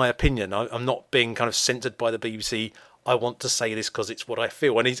actually my opinion. I'm not being kind of censored by the BBC. I want to say this because it's what I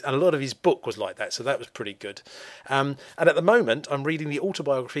feel. And a lot of his book was like that, so that was pretty good. And at the moment, I'm reading the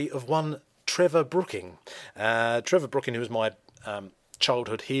autobiography of one Trevor Brooking. Trevor Brooking, who was my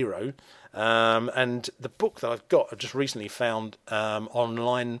childhood hero. And the book that I've just recently found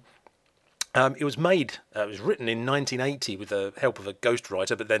online. It was written in 1980 with the help of a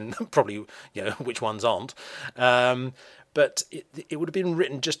ghostwriter, but then probably, which ones aren't. But it would have been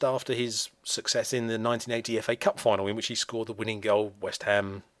written just after his success in the 1980 FA Cup final, in which he scored the winning goal, West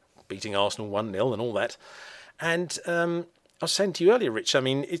Ham beating Arsenal 1-0 and all that. And I was saying to you earlier, Rich, I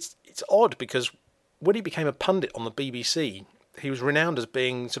mean, it's odd because when he became a pundit on the BBC, he was renowned as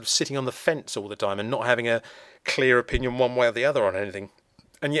being sort of sitting on the fence all the time and not having a clear opinion one way or the other on anything.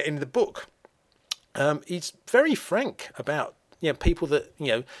 And yet in the book, he's very frank about people that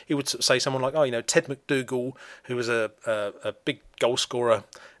he would say someone like Ted McDougall, who was a big goal scorer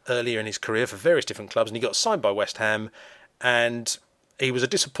earlier in his career for various different clubs, and he got signed by West Ham, and he was a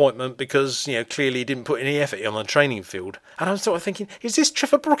disappointment because clearly he didn't put any effort on the training field. And I was sort of thinking, is this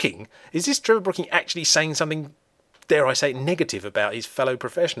Trevor Brooking? Is this Trevor Brooking actually saying something, dare I say, negative about his fellow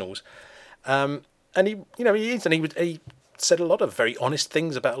professionals? And he is, and he said a lot of very honest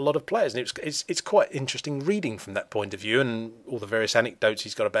things about a lot of players, and it's quite interesting reading from that point of view, and all the various anecdotes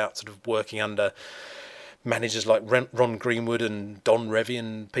he's got about sort of working under managers like Ron Greenwood and Don Revie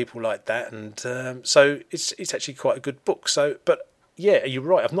and people like that, and so it's actually quite a good book. So, but yeah, you're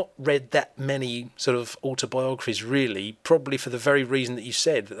right. I've not read that many sort of autobiographies really, probably for the very reason that you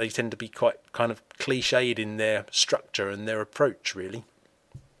said, that they tend to be quite kind of cliched in their structure and their approach, really.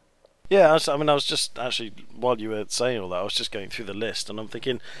 Yeah, I was just actually, while you were saying all that, I was just going through the list, and I'm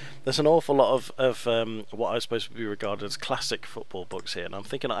thinking there's an awful lot of what I suppose would be regarded as classic football books here, and I'm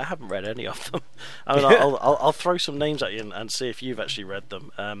thinking I haven't read any of them. I mean, I'll throw some names at you and see if you've actually read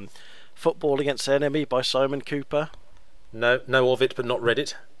them. Football Against the Enemy by Simon Cooper. No, know of it, but not read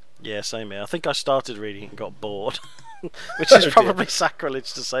it. Yeah, same here. I think I started reading it and got bored. Which is probably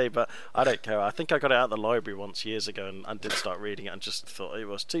sacrilege to say, but I don't care. I think I got it out of the library once years ago and did start reading it and just thought it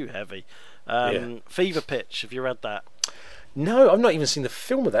was too heavy. Fever Pitch, have you read that? No, I've not even seen the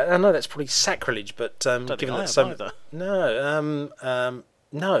film of that. I know that's probably sacrilege, but given that some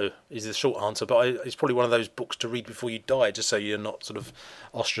no is the short answer. But it's probably one of those books to read before you die, just so you're not sort of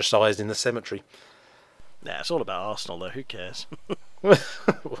ostracised in the cecemetery. Yeah, it's all about Arsenal though. Who cares?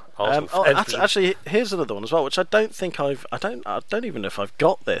 Actually, here's another one as well, which I don't even know if I've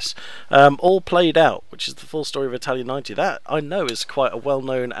got this. All Played Out, which is the full story of Italia '90. That I know is quite a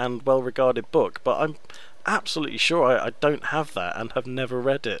well-known and well-regarded book, but I'm absolutely sure I don't have that and have never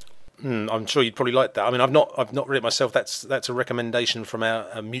read it. I'm sure you'd probably like that. I mean, I've not read it myself. That's a recommendation from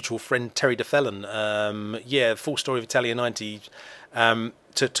our mutual friend Terry DeFellon. Full story of Italia '90.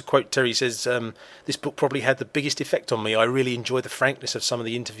 To quote Terry, he says, this book probably had the biggest effect on me. I really enjoyed the frankness of some of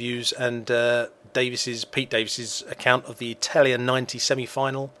the interviews, and Pete Davis's account of the Italia '90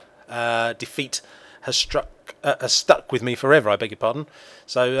 semi-final defeat has struck has stuck with me forever. I beg your pardon.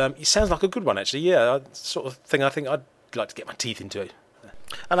 So it sounds like a good one, actually. Yeah, sort of thing I think I'd like to get my teeth into it.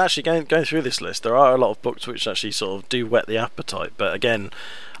 And actually, going through this list, there are a lot of books which actually sort of do whet the appetite. But again,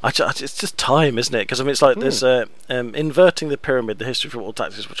 it's just time, isn't it? Because I mean, it's like there's Inverting the Pyramid: The History of Football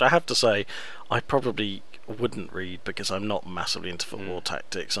Tactics, which I have to say I probably wouldn't read because I'm not massively into football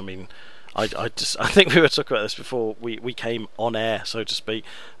tactics. I mean, I think we were talking about this before we came on air, so to speak.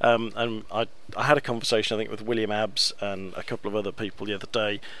 And I had a conversation, I think, with William Abbs and a couple of other people the other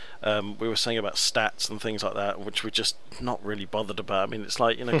day. We were saying about stats and things like that, which we're just not really bothered about. I mean, it's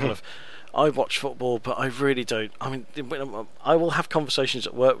like, kind of, I watch football, but I really don't. I mean, I will have conversations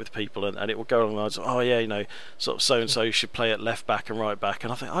at work with people, and it will go along the lines of, oh yeah, sort of so and so should play at left back and right back,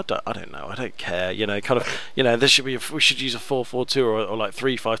 and I think I don't know, I don't care, kind of, we should use a 4-4-2 or like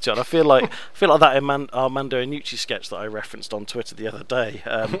 3-5-2, and I feel like that Armando Iannucci sketch that I referenced on Twitter the other day,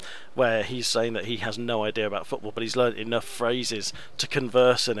 where he's saying that he has no idea about football, but he's learned enough phrases to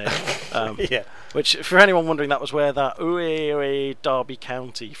converse in it. Yeah. Which, for anyone wondering, that was where that "Ooh, Derby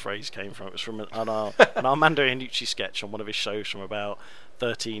County" phrase came from. It was from an Armando Iannucci sketch on one of his shows from about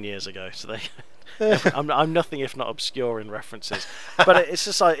 13 years ago. So I'm nothing if not obscure in references, but it's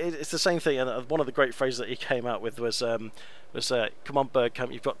just like it's the same thing. And one of the great phrases that he came out with was "Come on,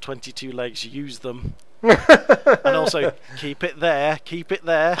 Bergkamp, you've got 22 legs, use them." And also keep it there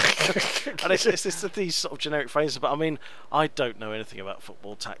and it's these sort of generic phrases, but I mean, I don't know anything about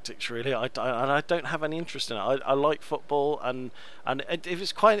football tactics really. I don't have any interest in it. I like football, and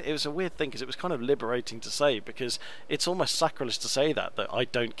it was a weird thing because it was kind of liberating to say, because it's almost sacrilege to say that I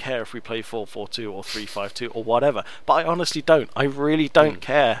don't care if we play 4-4-2 or 3-5-2 or whatever, but I honestly don't. I really don't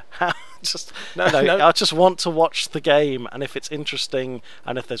care. I just want to watch the game, and if it's interesting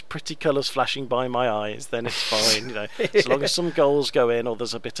and if there's pretty colours flashing by my eyes, then it's fine. As long as some goals go in, or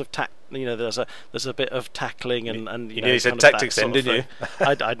there's a bit of there's a bit of tackling and you nearly said tactics then, didn't you?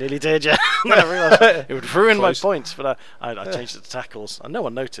 I nearly did, yeah. I realised it would ruin my points, but I changed it to tackles, and no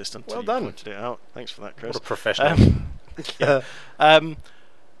one noticed until you pointed it out. Thanks for that, Chris. What a professional.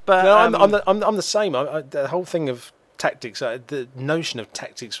 But no, I'm the same. The whole thing of tactics, the notion of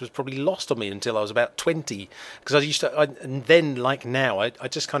tactics was probably lost on me until I was about 20, because and then, like now, I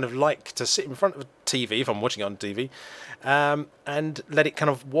just kind of like to sit in front of a TV if I'm watching it on TV, and let it kind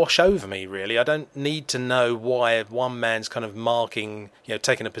of wash over me, really. I don't need to know why one man's kind of marking,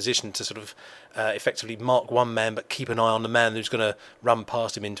 taking a position to sort of effectively mark one man but keep an eye on the man who's going to run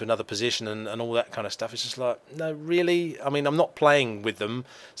past him into another position and all that kind of stuff. It's just like, no, really? I mean, I'm not playing with them,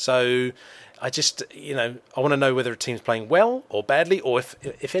 so I just, I want to know whether a team's playing well or badly, or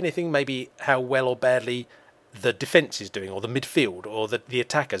if anything, maybe how well or badly the defence is doing, or the midfield, or the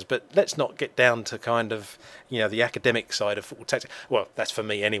attackers. But let's not get down to kind of, the academic side of football tactics. Well, that's for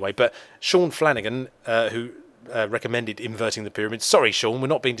me anyway. But Sean Flanagan, who recommended Inverting the Pyramid. Sorry, Sean, we're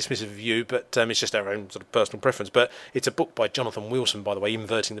not being dismissive of you, but it's just our own sort of personal preference. But it's a book by Jonathan Wilson, by the way,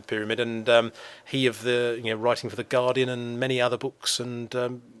 Inverting the Pyramid, and he of the writing for The Guardian and many other books,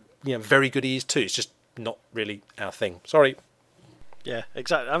 and very good he is too. It's just not really our thing. Sorry. Yeah,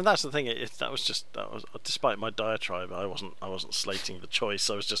 exactly. I mean, that's the thing. That was despite my diatribe, I wasn't slating the choice.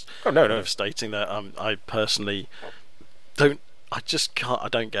 I was just stating that I personally don't. I just can't. I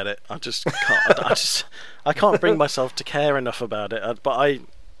don't get it. I just can't. I can't bring myself to care enough about it. But I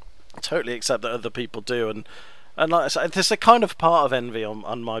totally accept that other people do, and like I said, there's a kind of part of envy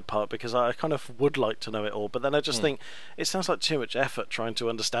on my part, because I kind of would like to know it all, but then I just think it sounds like too much effort trying to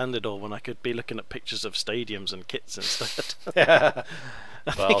understand it all when I could be looking at pictures of stadiums and kits instead. Yeah.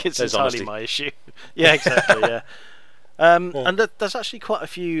 I think it's entirely my issue. Yeah, exactly. Yeah. And there's actually quite a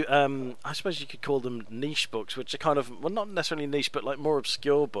few, I suppose you could call them niche books, which are kind of, well, not necessarily niche, but like more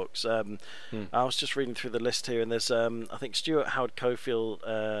obscure books. I was just reading through the list here, and there's, I think Stuart Howard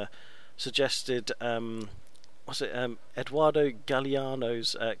Cofield suggested, Eduardo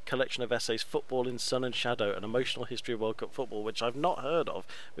Galeano's collection of essays, Football in Sun and Shadow, An Emotional History of World Cup Football, which I've not heard of,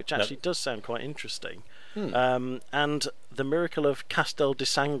 which actually does sound quite interesting. And The Miracle of Castel di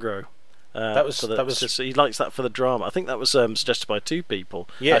Sangro. He likes that for the drama. I think that was suggested by two people.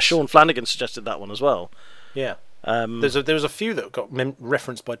 Yes. Sean Flanagan suggested that one as well. Yeah. There was a few that got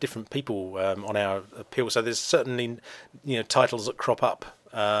referenced by different people on our appeal. So there's certainly titles that crop up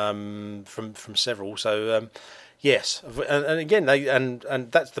from several. So yes, and again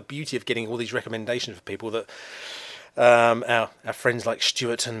and that's the beauty of getting all these recommendations for people that our friends like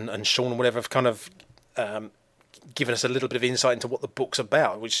Stuart and Sean and whatever have kind of given us a little bit of insight into what the book's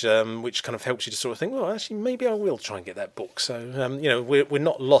about, which kind of helps you to sort of think, well, actually, maybe I will try and get that book. So we're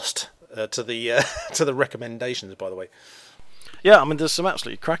not lost to the recommendations, by the way. Yeah, I mean, there's some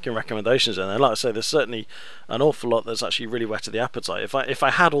absolutely cracking recommendations in there. Like I say, there's certainly an awful lot that's actually really whetted the appetite. If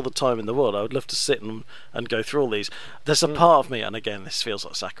I had all the time in the world, I would love to sit and go through all these. There's a part of me, and again, this feels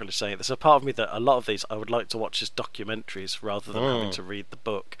like sacrilege saying it, there's a part of me that a lot of these I would like to watch as documentaries rather than having to read the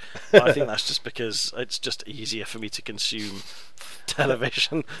book. But I think that's just because it's just easier for me to consume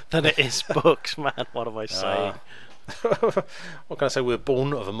television than it is books, man. What am I saying? What can I say? We're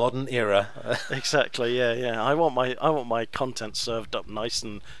born of a modern era. Exactly. Yeah. I want my content served up nice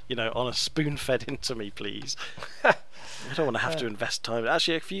and on a spoon fed into me, please. I don't want to have to invest time.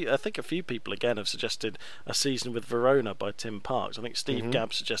 Actually, I think a few people again have suggested A Season with Verona by Tim Parks. I think Steve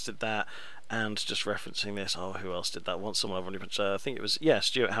Gabb suggested that, and just referencing this. Oh, who else did that? Once someone I've already I think it was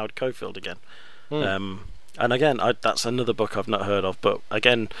Stuart Howard Cofield again. And again, that's another book I've not heard of. But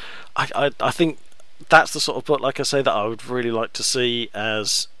again, I think that's the sort of book, like I say, that I would really like to see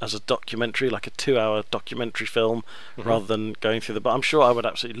as a documentary, like a 2-hour documentary film, rather than going through the book. I'm sure I would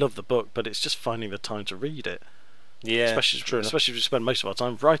absolutely love the book, but it's just finding the time to read it. Yeah, especially if we spend most of our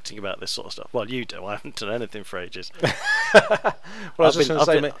time writing about this sort of stuff. Well, you do. I haven't done anything for ages. Well, I was just going to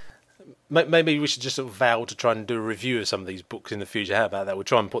say, maybe we should just sort of vow to try and do a review of some of these books in the future. How about that? We'll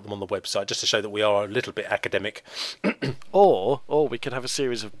try and put them on the website just to show that we are a little bit academic. or we could have a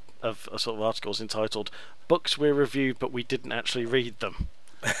series of sort of articles entitled "Books We Reviewed But We Didn't Actually Read Them,"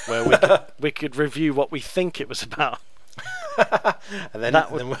 where we could review what we think it was about, and then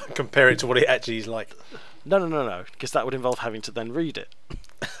we'll compare it to what it actually is like. No, because that would involve having to then read it.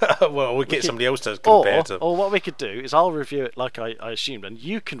 Well, we'll get somebody else to compare to. Or what we could do is I'll review it like I assumed, and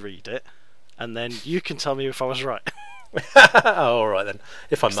you can read it, and then you can tell me if I was right. Oh, all right then.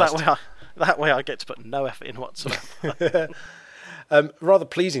 If I must. That way I get to put no effort in whatsoever. Rather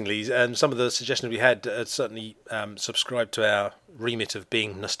pleasingly, some of the suggestions we had certainly subscribed to our remit of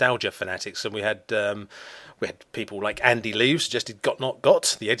being nostalgia fanatics, and we had people like Andy Lee who suggested Got Not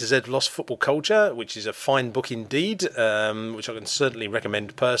Got, The A to Z of Lost Football Culture, which is a fine book indeed, which I can certainly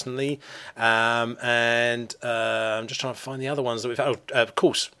recommend personally. And I'm just trying to find the other ones that we've had. Oh, of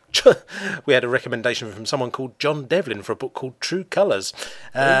course, we had a recommendation from someone called John Devlin for a book called True Colours.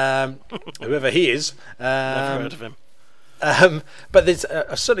 Whoever he is. Never heard of him. But there's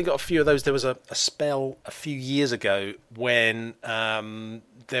I've certainly got a few of those. There was a spell a few years ago when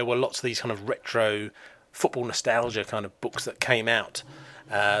there were lots of these kind of retro football nostalgia kind of books that came out.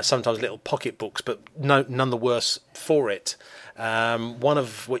 Sometimes little pocket books, but none the worse for it. One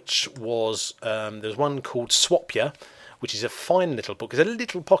of which was there's one called Swap Ya, which is a fine little book. It's a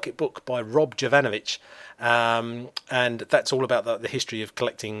little pocket book by Rob Jovanovic, and that's all about the history of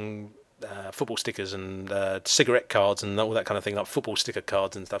collecting football stickers and cigarette cards and all that kind of thing, like football sticker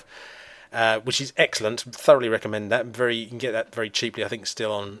cards and stuff, which is excellent. Thoroughly recommend that. You can get that very cheaply, I think,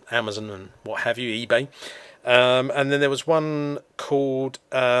 still on Amazon and what have you, eBay. And then there was one called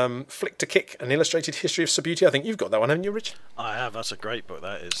Flick to Kick, An Illustrated History of Subbuteo. I think you've got that one, haven't you, Rich? I have. That's a great book.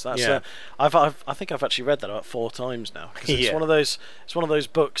 That is. I think I've actually read that about 4 times now. Cause it's one of those. It's one of those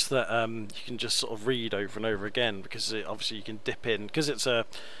books that you can just sort of read over and over again, because obviously you can dip in, because it's a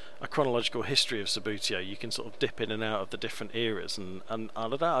chronological history of Subbuteo. You can sort of dip in and out of the different eras, and I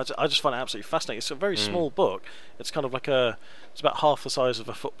don't know. I just find it absolutely fascinating. It's a very small book. It's kind of like it's about half the size of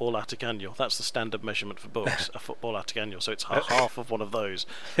a football Attic Annual. That's the standard measurement for books, a football Attic Annual. So it's half of one of those,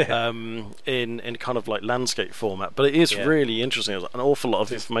 in kind of like landscape format. But it is really interesting. There's an awful lot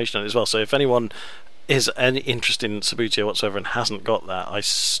of information in it as well. So if anyone is any interested in Subbuteo whatsoever and hasn't got that, I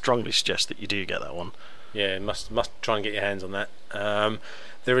strongly suggest that you do get that one. Yeah, must try and get your hands on that.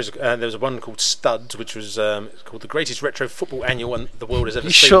 There was one called Studs, which was called The Greatest Retro Football Annual the World Has Ever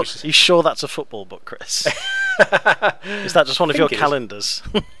Seen. You sure that's a football book, Chris? Is that just one of your calendars?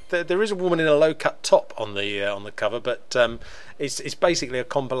 There is a woman in a low-cut top on the cover, but it's basically a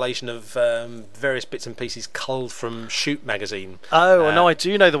compilation of various bits and pieces culled from Shoot magazine. Oh, no, I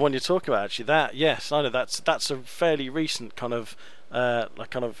do know the one you're talking about. Actually, yes, I know that's a fairly recent kind of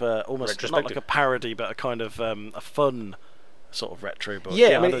almost not like a parody, but a kind of a fun sort of retro book. Yeah,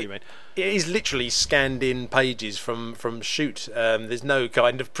 I know mean, what you mean. It is literally scanned in pages from Shoot. There's no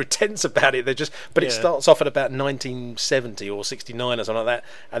kind of pretense about it. It starts off at about 1970 or 69 or something like that,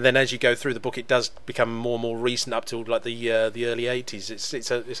 and then as you go through the book, it does become more and more recent up till like the early 80s.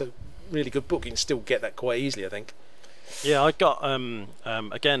 It's a really good book. You can still get that quite easily, I think. Yeah, I got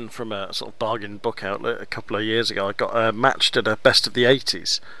again from a sort of bargain book outlet a couple of years ago. I got matched at a best of the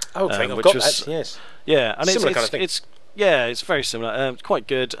 80s. Oh, I've got that. Yes. Yeah, and similar kind of thing. It's very similar. It's quite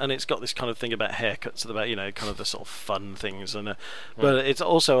good, and it's got this kind of thing about haircuts and about kind of the sort of fun things, and but it's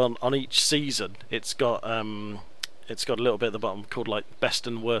also on each season. It's got a little bit at the bottom called like best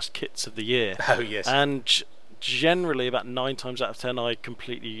and worst kits of the year. Oh yes. And generally about 9 times out of 10 I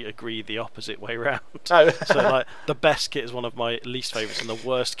completely agree the opposite way round. Oh. So like the best kit is one of my least favourites, and the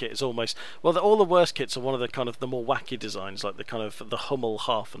worst kit is almost all the worst kits are one of the kind of the more wacky designs, like the kind of the Hummel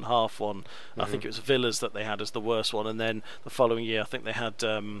half and half one. I think it was Villa's that they had as the worst one, and then the following year I think they had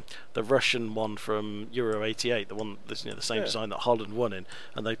the Russian one from Euro '88, the one that's the same design that Holland won in,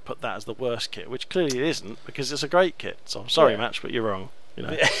 and they put that as the worst kit, which clearly it isn't, because it's a great kit. So I'm sorry, Match, but you're wrong.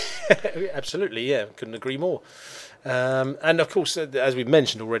 Absolutely, yeah, couldn't agree more. And of course, as we've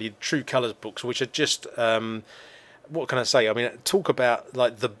mentioned already, True Colours books, which are just what can I say? I mean, talk about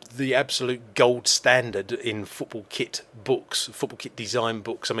like the absolute gold standard in football kit books, football kit design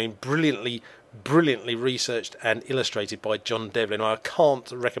books. I mean, brilliantly researched and illustrated by John Devlin. I can't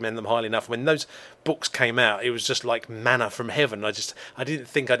recommend them highly enough. When those books came out, it was just like manna from heaven. I didn't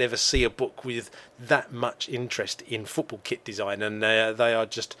think I'd ever see a book with that much interest in football kit design, and they are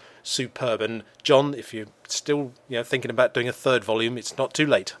just superb. And John, if you're still thinking about doing a third volume, it's not too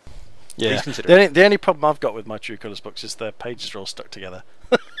late. Yeah. Please consider it. The only problem I've got with my True Colours books is the pages are all stuck together.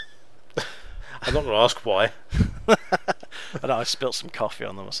 I'm not going to ask why. I know I spilt some coffee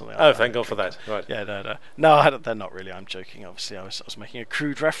on them or something. Oh, thank God for that. Right. Yeah, no, they're not really. I'm joking. Obviously, I was making a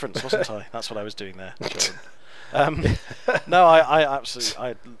crude reference, wasn't I? That's what I was doing there. No, I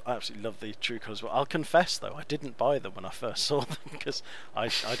absolutely love the True Colours. I'll confess though, I didn't buy them when I first saw them because I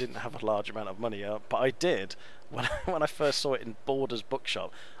didn't have a large amount of money. But I did when I first saw it in Borders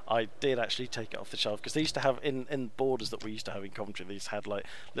bookshop. I did actually take it off the shelf, because they used to have in Borders that we used to have in Coventry. These had like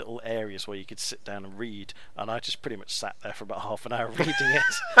little areas where you could sit down and read, and I just pretty much sat there for about half an hour reading it.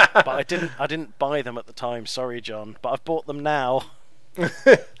 But I didn't buy them at the time. Sorry, John, but I've bought them now.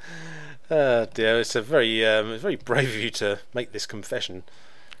 Oh dear, it's very brave of you to make this confession.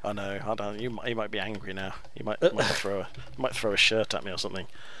 I know. I don't. You might be angry now. You might throw a shirt at me or something.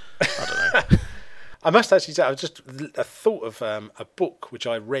 I don't know. I must actually say, I thought of a book which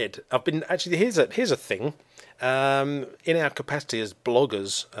I read. I've been actually here's a thing. In our capacity as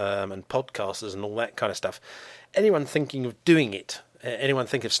bloggers and podcasters and all that kind of stuff, anyone thinking of doing it, anyone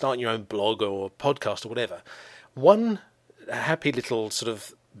thinking of starting your own blog or podcast or whatever, one happy little sort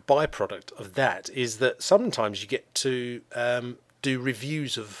of byproduct of that is that sometimes you get to do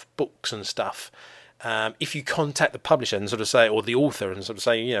reviews of books and stuff. If you contact the publisher and sort of say, or the author, and sort of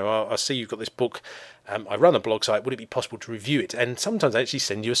say, I see you've got this book, I run a blog site, would it be possible to review it? And sometimes they actually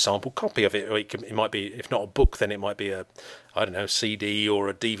send you a sample copy of it, or it might be, if not a book, then it might be a CD or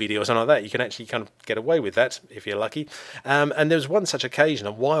a DVD or something like that. You can actually kind of get away with that if you're lucky. And there was one such occasion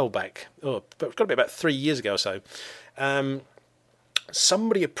a while back, but it's got to be about 3 years ago or so.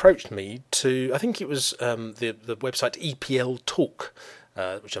 Somebody approached me to, I think it was the website EPL Talk,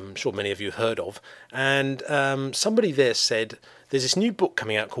 which I'm sure many of you have heard of, and somebody there said there's this new book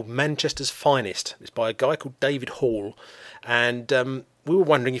coming out called Manchester's Finest. It's by a guy called David Hall, and we were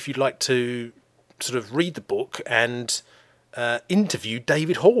wondering if you'd like to sort of read the book and interview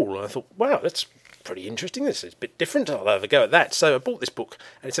David Hall. And I thought, wow, that's pretty interesting. This is a bit different. I'll have a go at that. So I bought this book,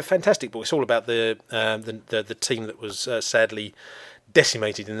 and it's a fantastic book. It's all about the team that was sadly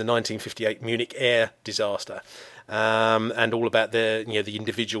decimated in the 1958 Munich air disaster. And all about the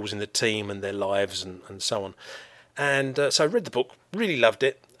individuals in the team and their lives and so on. And so I read the book, really loved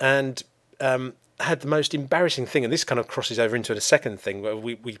it, and had the most embarrassing thing, and this kind of crosses over into a second thing, where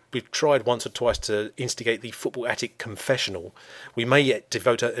we've tried once or twice to instigate the Football Attic Confessional. We may yet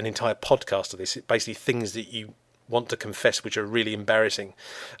devote an entire podcast to this, basically things that you want to confess which are really embarrassing.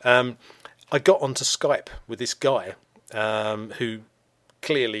 I got onto Skype with this guy who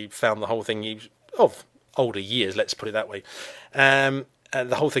clearly found the whole thing of older years, let's put it that way. And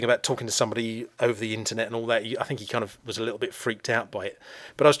the whole thing about talking to somebody over the internet and all that, I think he kind of was a little bit freaked out by it.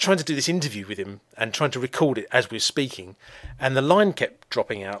 But I was trying to do this interview with him and trying to record it as we were speaking, and the line kept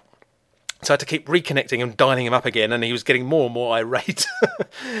dropping out. So I had to keep reconnecting and dialing him up again, and he was getting more and more irate.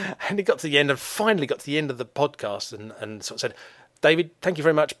 And he got to the end, and finally got to the end of the podcast, and sort of said, David, thank you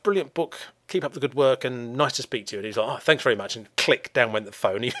very much. Brilliant book. Keep up the good work, and nice to speak to you. And he was like, oh, thanks very much. And click, down went the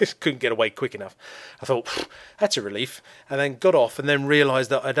phone. He just couldn't get away quick enough. I thought, that's a relief. And then got off, and then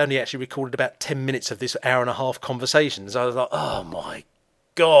realised that I'd only actually recorded about 10 minutes of this hour and a half conversation. So I was like, oh my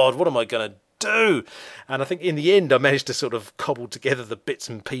God, what am I going to do? And I think in the end, I managed to sort of cobble together the bits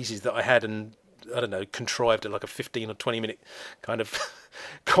and pieces that I had, and I don't know, contrived like a 15 or 20 minute kind of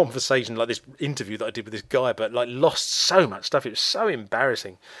conversation, like this interview that I did with this guy, but like lost so much stuff. It was so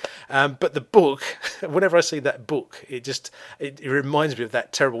embarrassing. But the book, whenever I see that book, it reminds me of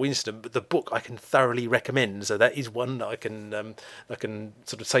that terrible incident. But the book I can thoroughly recommend. So that is one that I can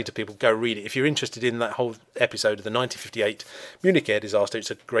sort of say to people, go read it. If you're interested in that whole episode of the 1958 Munich air disaster,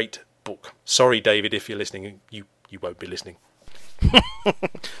 it's a great book. Sorry, David, if you're listening, you won't be listening.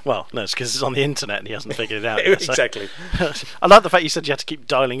 Well, no, it's because it's on the internet and he hasn't figured it out yet. Exactly. I like the fact you said you had to keep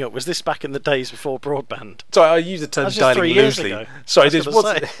dialing up. Was this back in the days before broadband? Sorry, I use the term dialing 3 years loosely. ago. Sorry,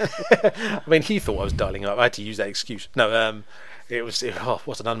 I I mean, he thought I was dialing up. I had to use that excuse. No, it was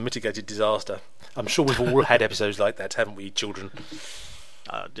what an unmitigated disaster. I'm sure we've all had episodes like that, haven't we, children?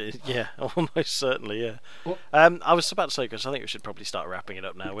 Yeah, almost certainly. Yeah. I was about to say, because I think we should probably start wrapping it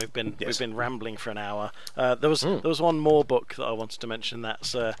up now. We've been rambling for an hour. There was one more book that I wanted to mention.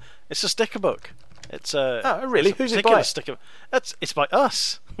 It's a sticker book. It's oh, really? It's Who's it by? Sticker. It's by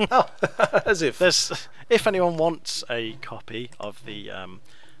us. Oh, as if. If anyone wants a copy of the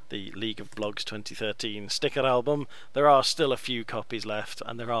League of Blogs 2013 sticker album, there are still a few copies left,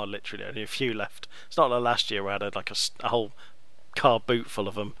 and there are literally only a few left. It's not like last year where I had a whole car boot full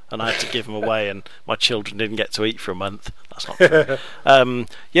of them and I had to give them away and my children didn't get to eat for a month. That's not true.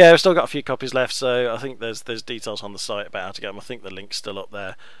 Yeah, I've still got a few copies left, so I think there's details on the site about how to get them. I think the link's still up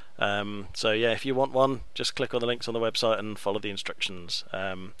there. So yeah, if you want one, just click on the links on the website and follow the instructions.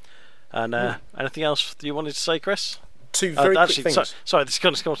 Anything else you wanted to say, Chris? Two very quick things. Sorry, this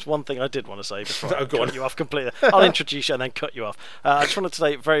is one thing I did want to say before I go on. cut you off completely. I'll introduce you and then cut you off. I just wanted to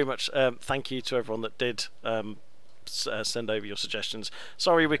say very much thank you to everyone that did send over your suggestions.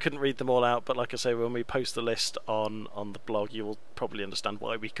 Sorry we couldn't read them all out, but like I say, when we post the list on the blog, you will probably understand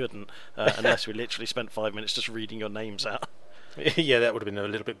why we couldn't, unless we literally spent 5 minutes just reading your names out. Yeah, that would have been a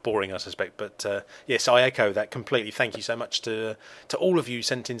little bit boring, I suspect. But yes, I echo that completely. Thank you so much to all of you who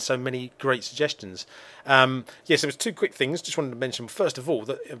sent in so many great suggestions. Yes, there was two quick things. Just wanted to mention, first of all,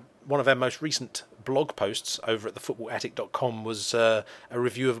 that one of our most recent blog posts over at thefootballattic.com was a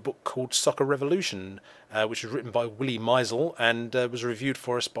review of a book called Soccer Revolution, which was written by Willie Meisel and was reviewed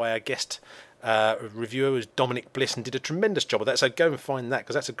for us by our guest reviewer was Dominic Bliss, and did a tremendous job of that. So go and find that,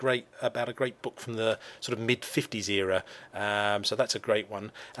 because that's about a great book from the sort of mid-50s era. So that's a great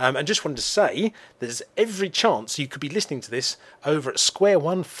one. And just wanted to say, there's every chance you could be listening to this over at Square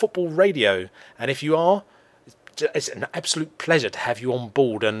One Football Radio, and if you are, it's an absolute pleasure to have you on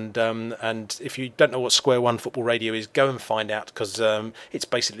board. And if you don't know what Square One Football Radio is, go and find out, because it's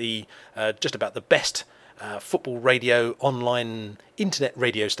basically just about the best football radio online internet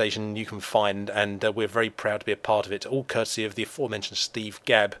radio station you can find, and we're very proud to be a part of it, all courtesy of the aforementioned Steve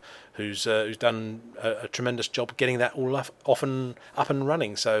Gabb, who's done a tremendous job getting that all up and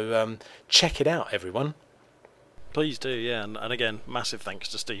running. So check it out, everyone. Please do, yeah, and again, massive thanks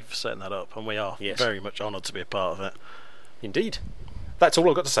to Steve for setting that up, and we are very much honoured to be a part of it. Indeed. That's all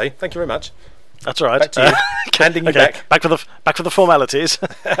I've got to say. Thank you very much. That's all right. Back to you. Handing you back. Back for the formalities.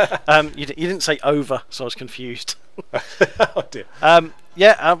 You didn't say over, so I was confused. Oh dear.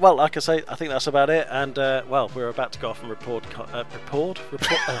 Well, like I say, I think that's about it. And well, we're about to go off and report.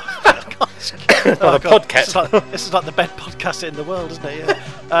 Podcast. This is like the best podcast in the world, isn't it?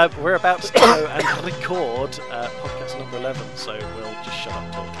 Yeah. We're about to go and record podcast number 11. So we'll just shut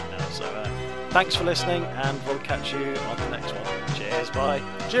up talking now. So thanks for listening, and we'll catch you on the next one. Cheers. Bye.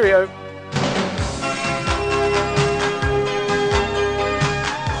 Cheerio.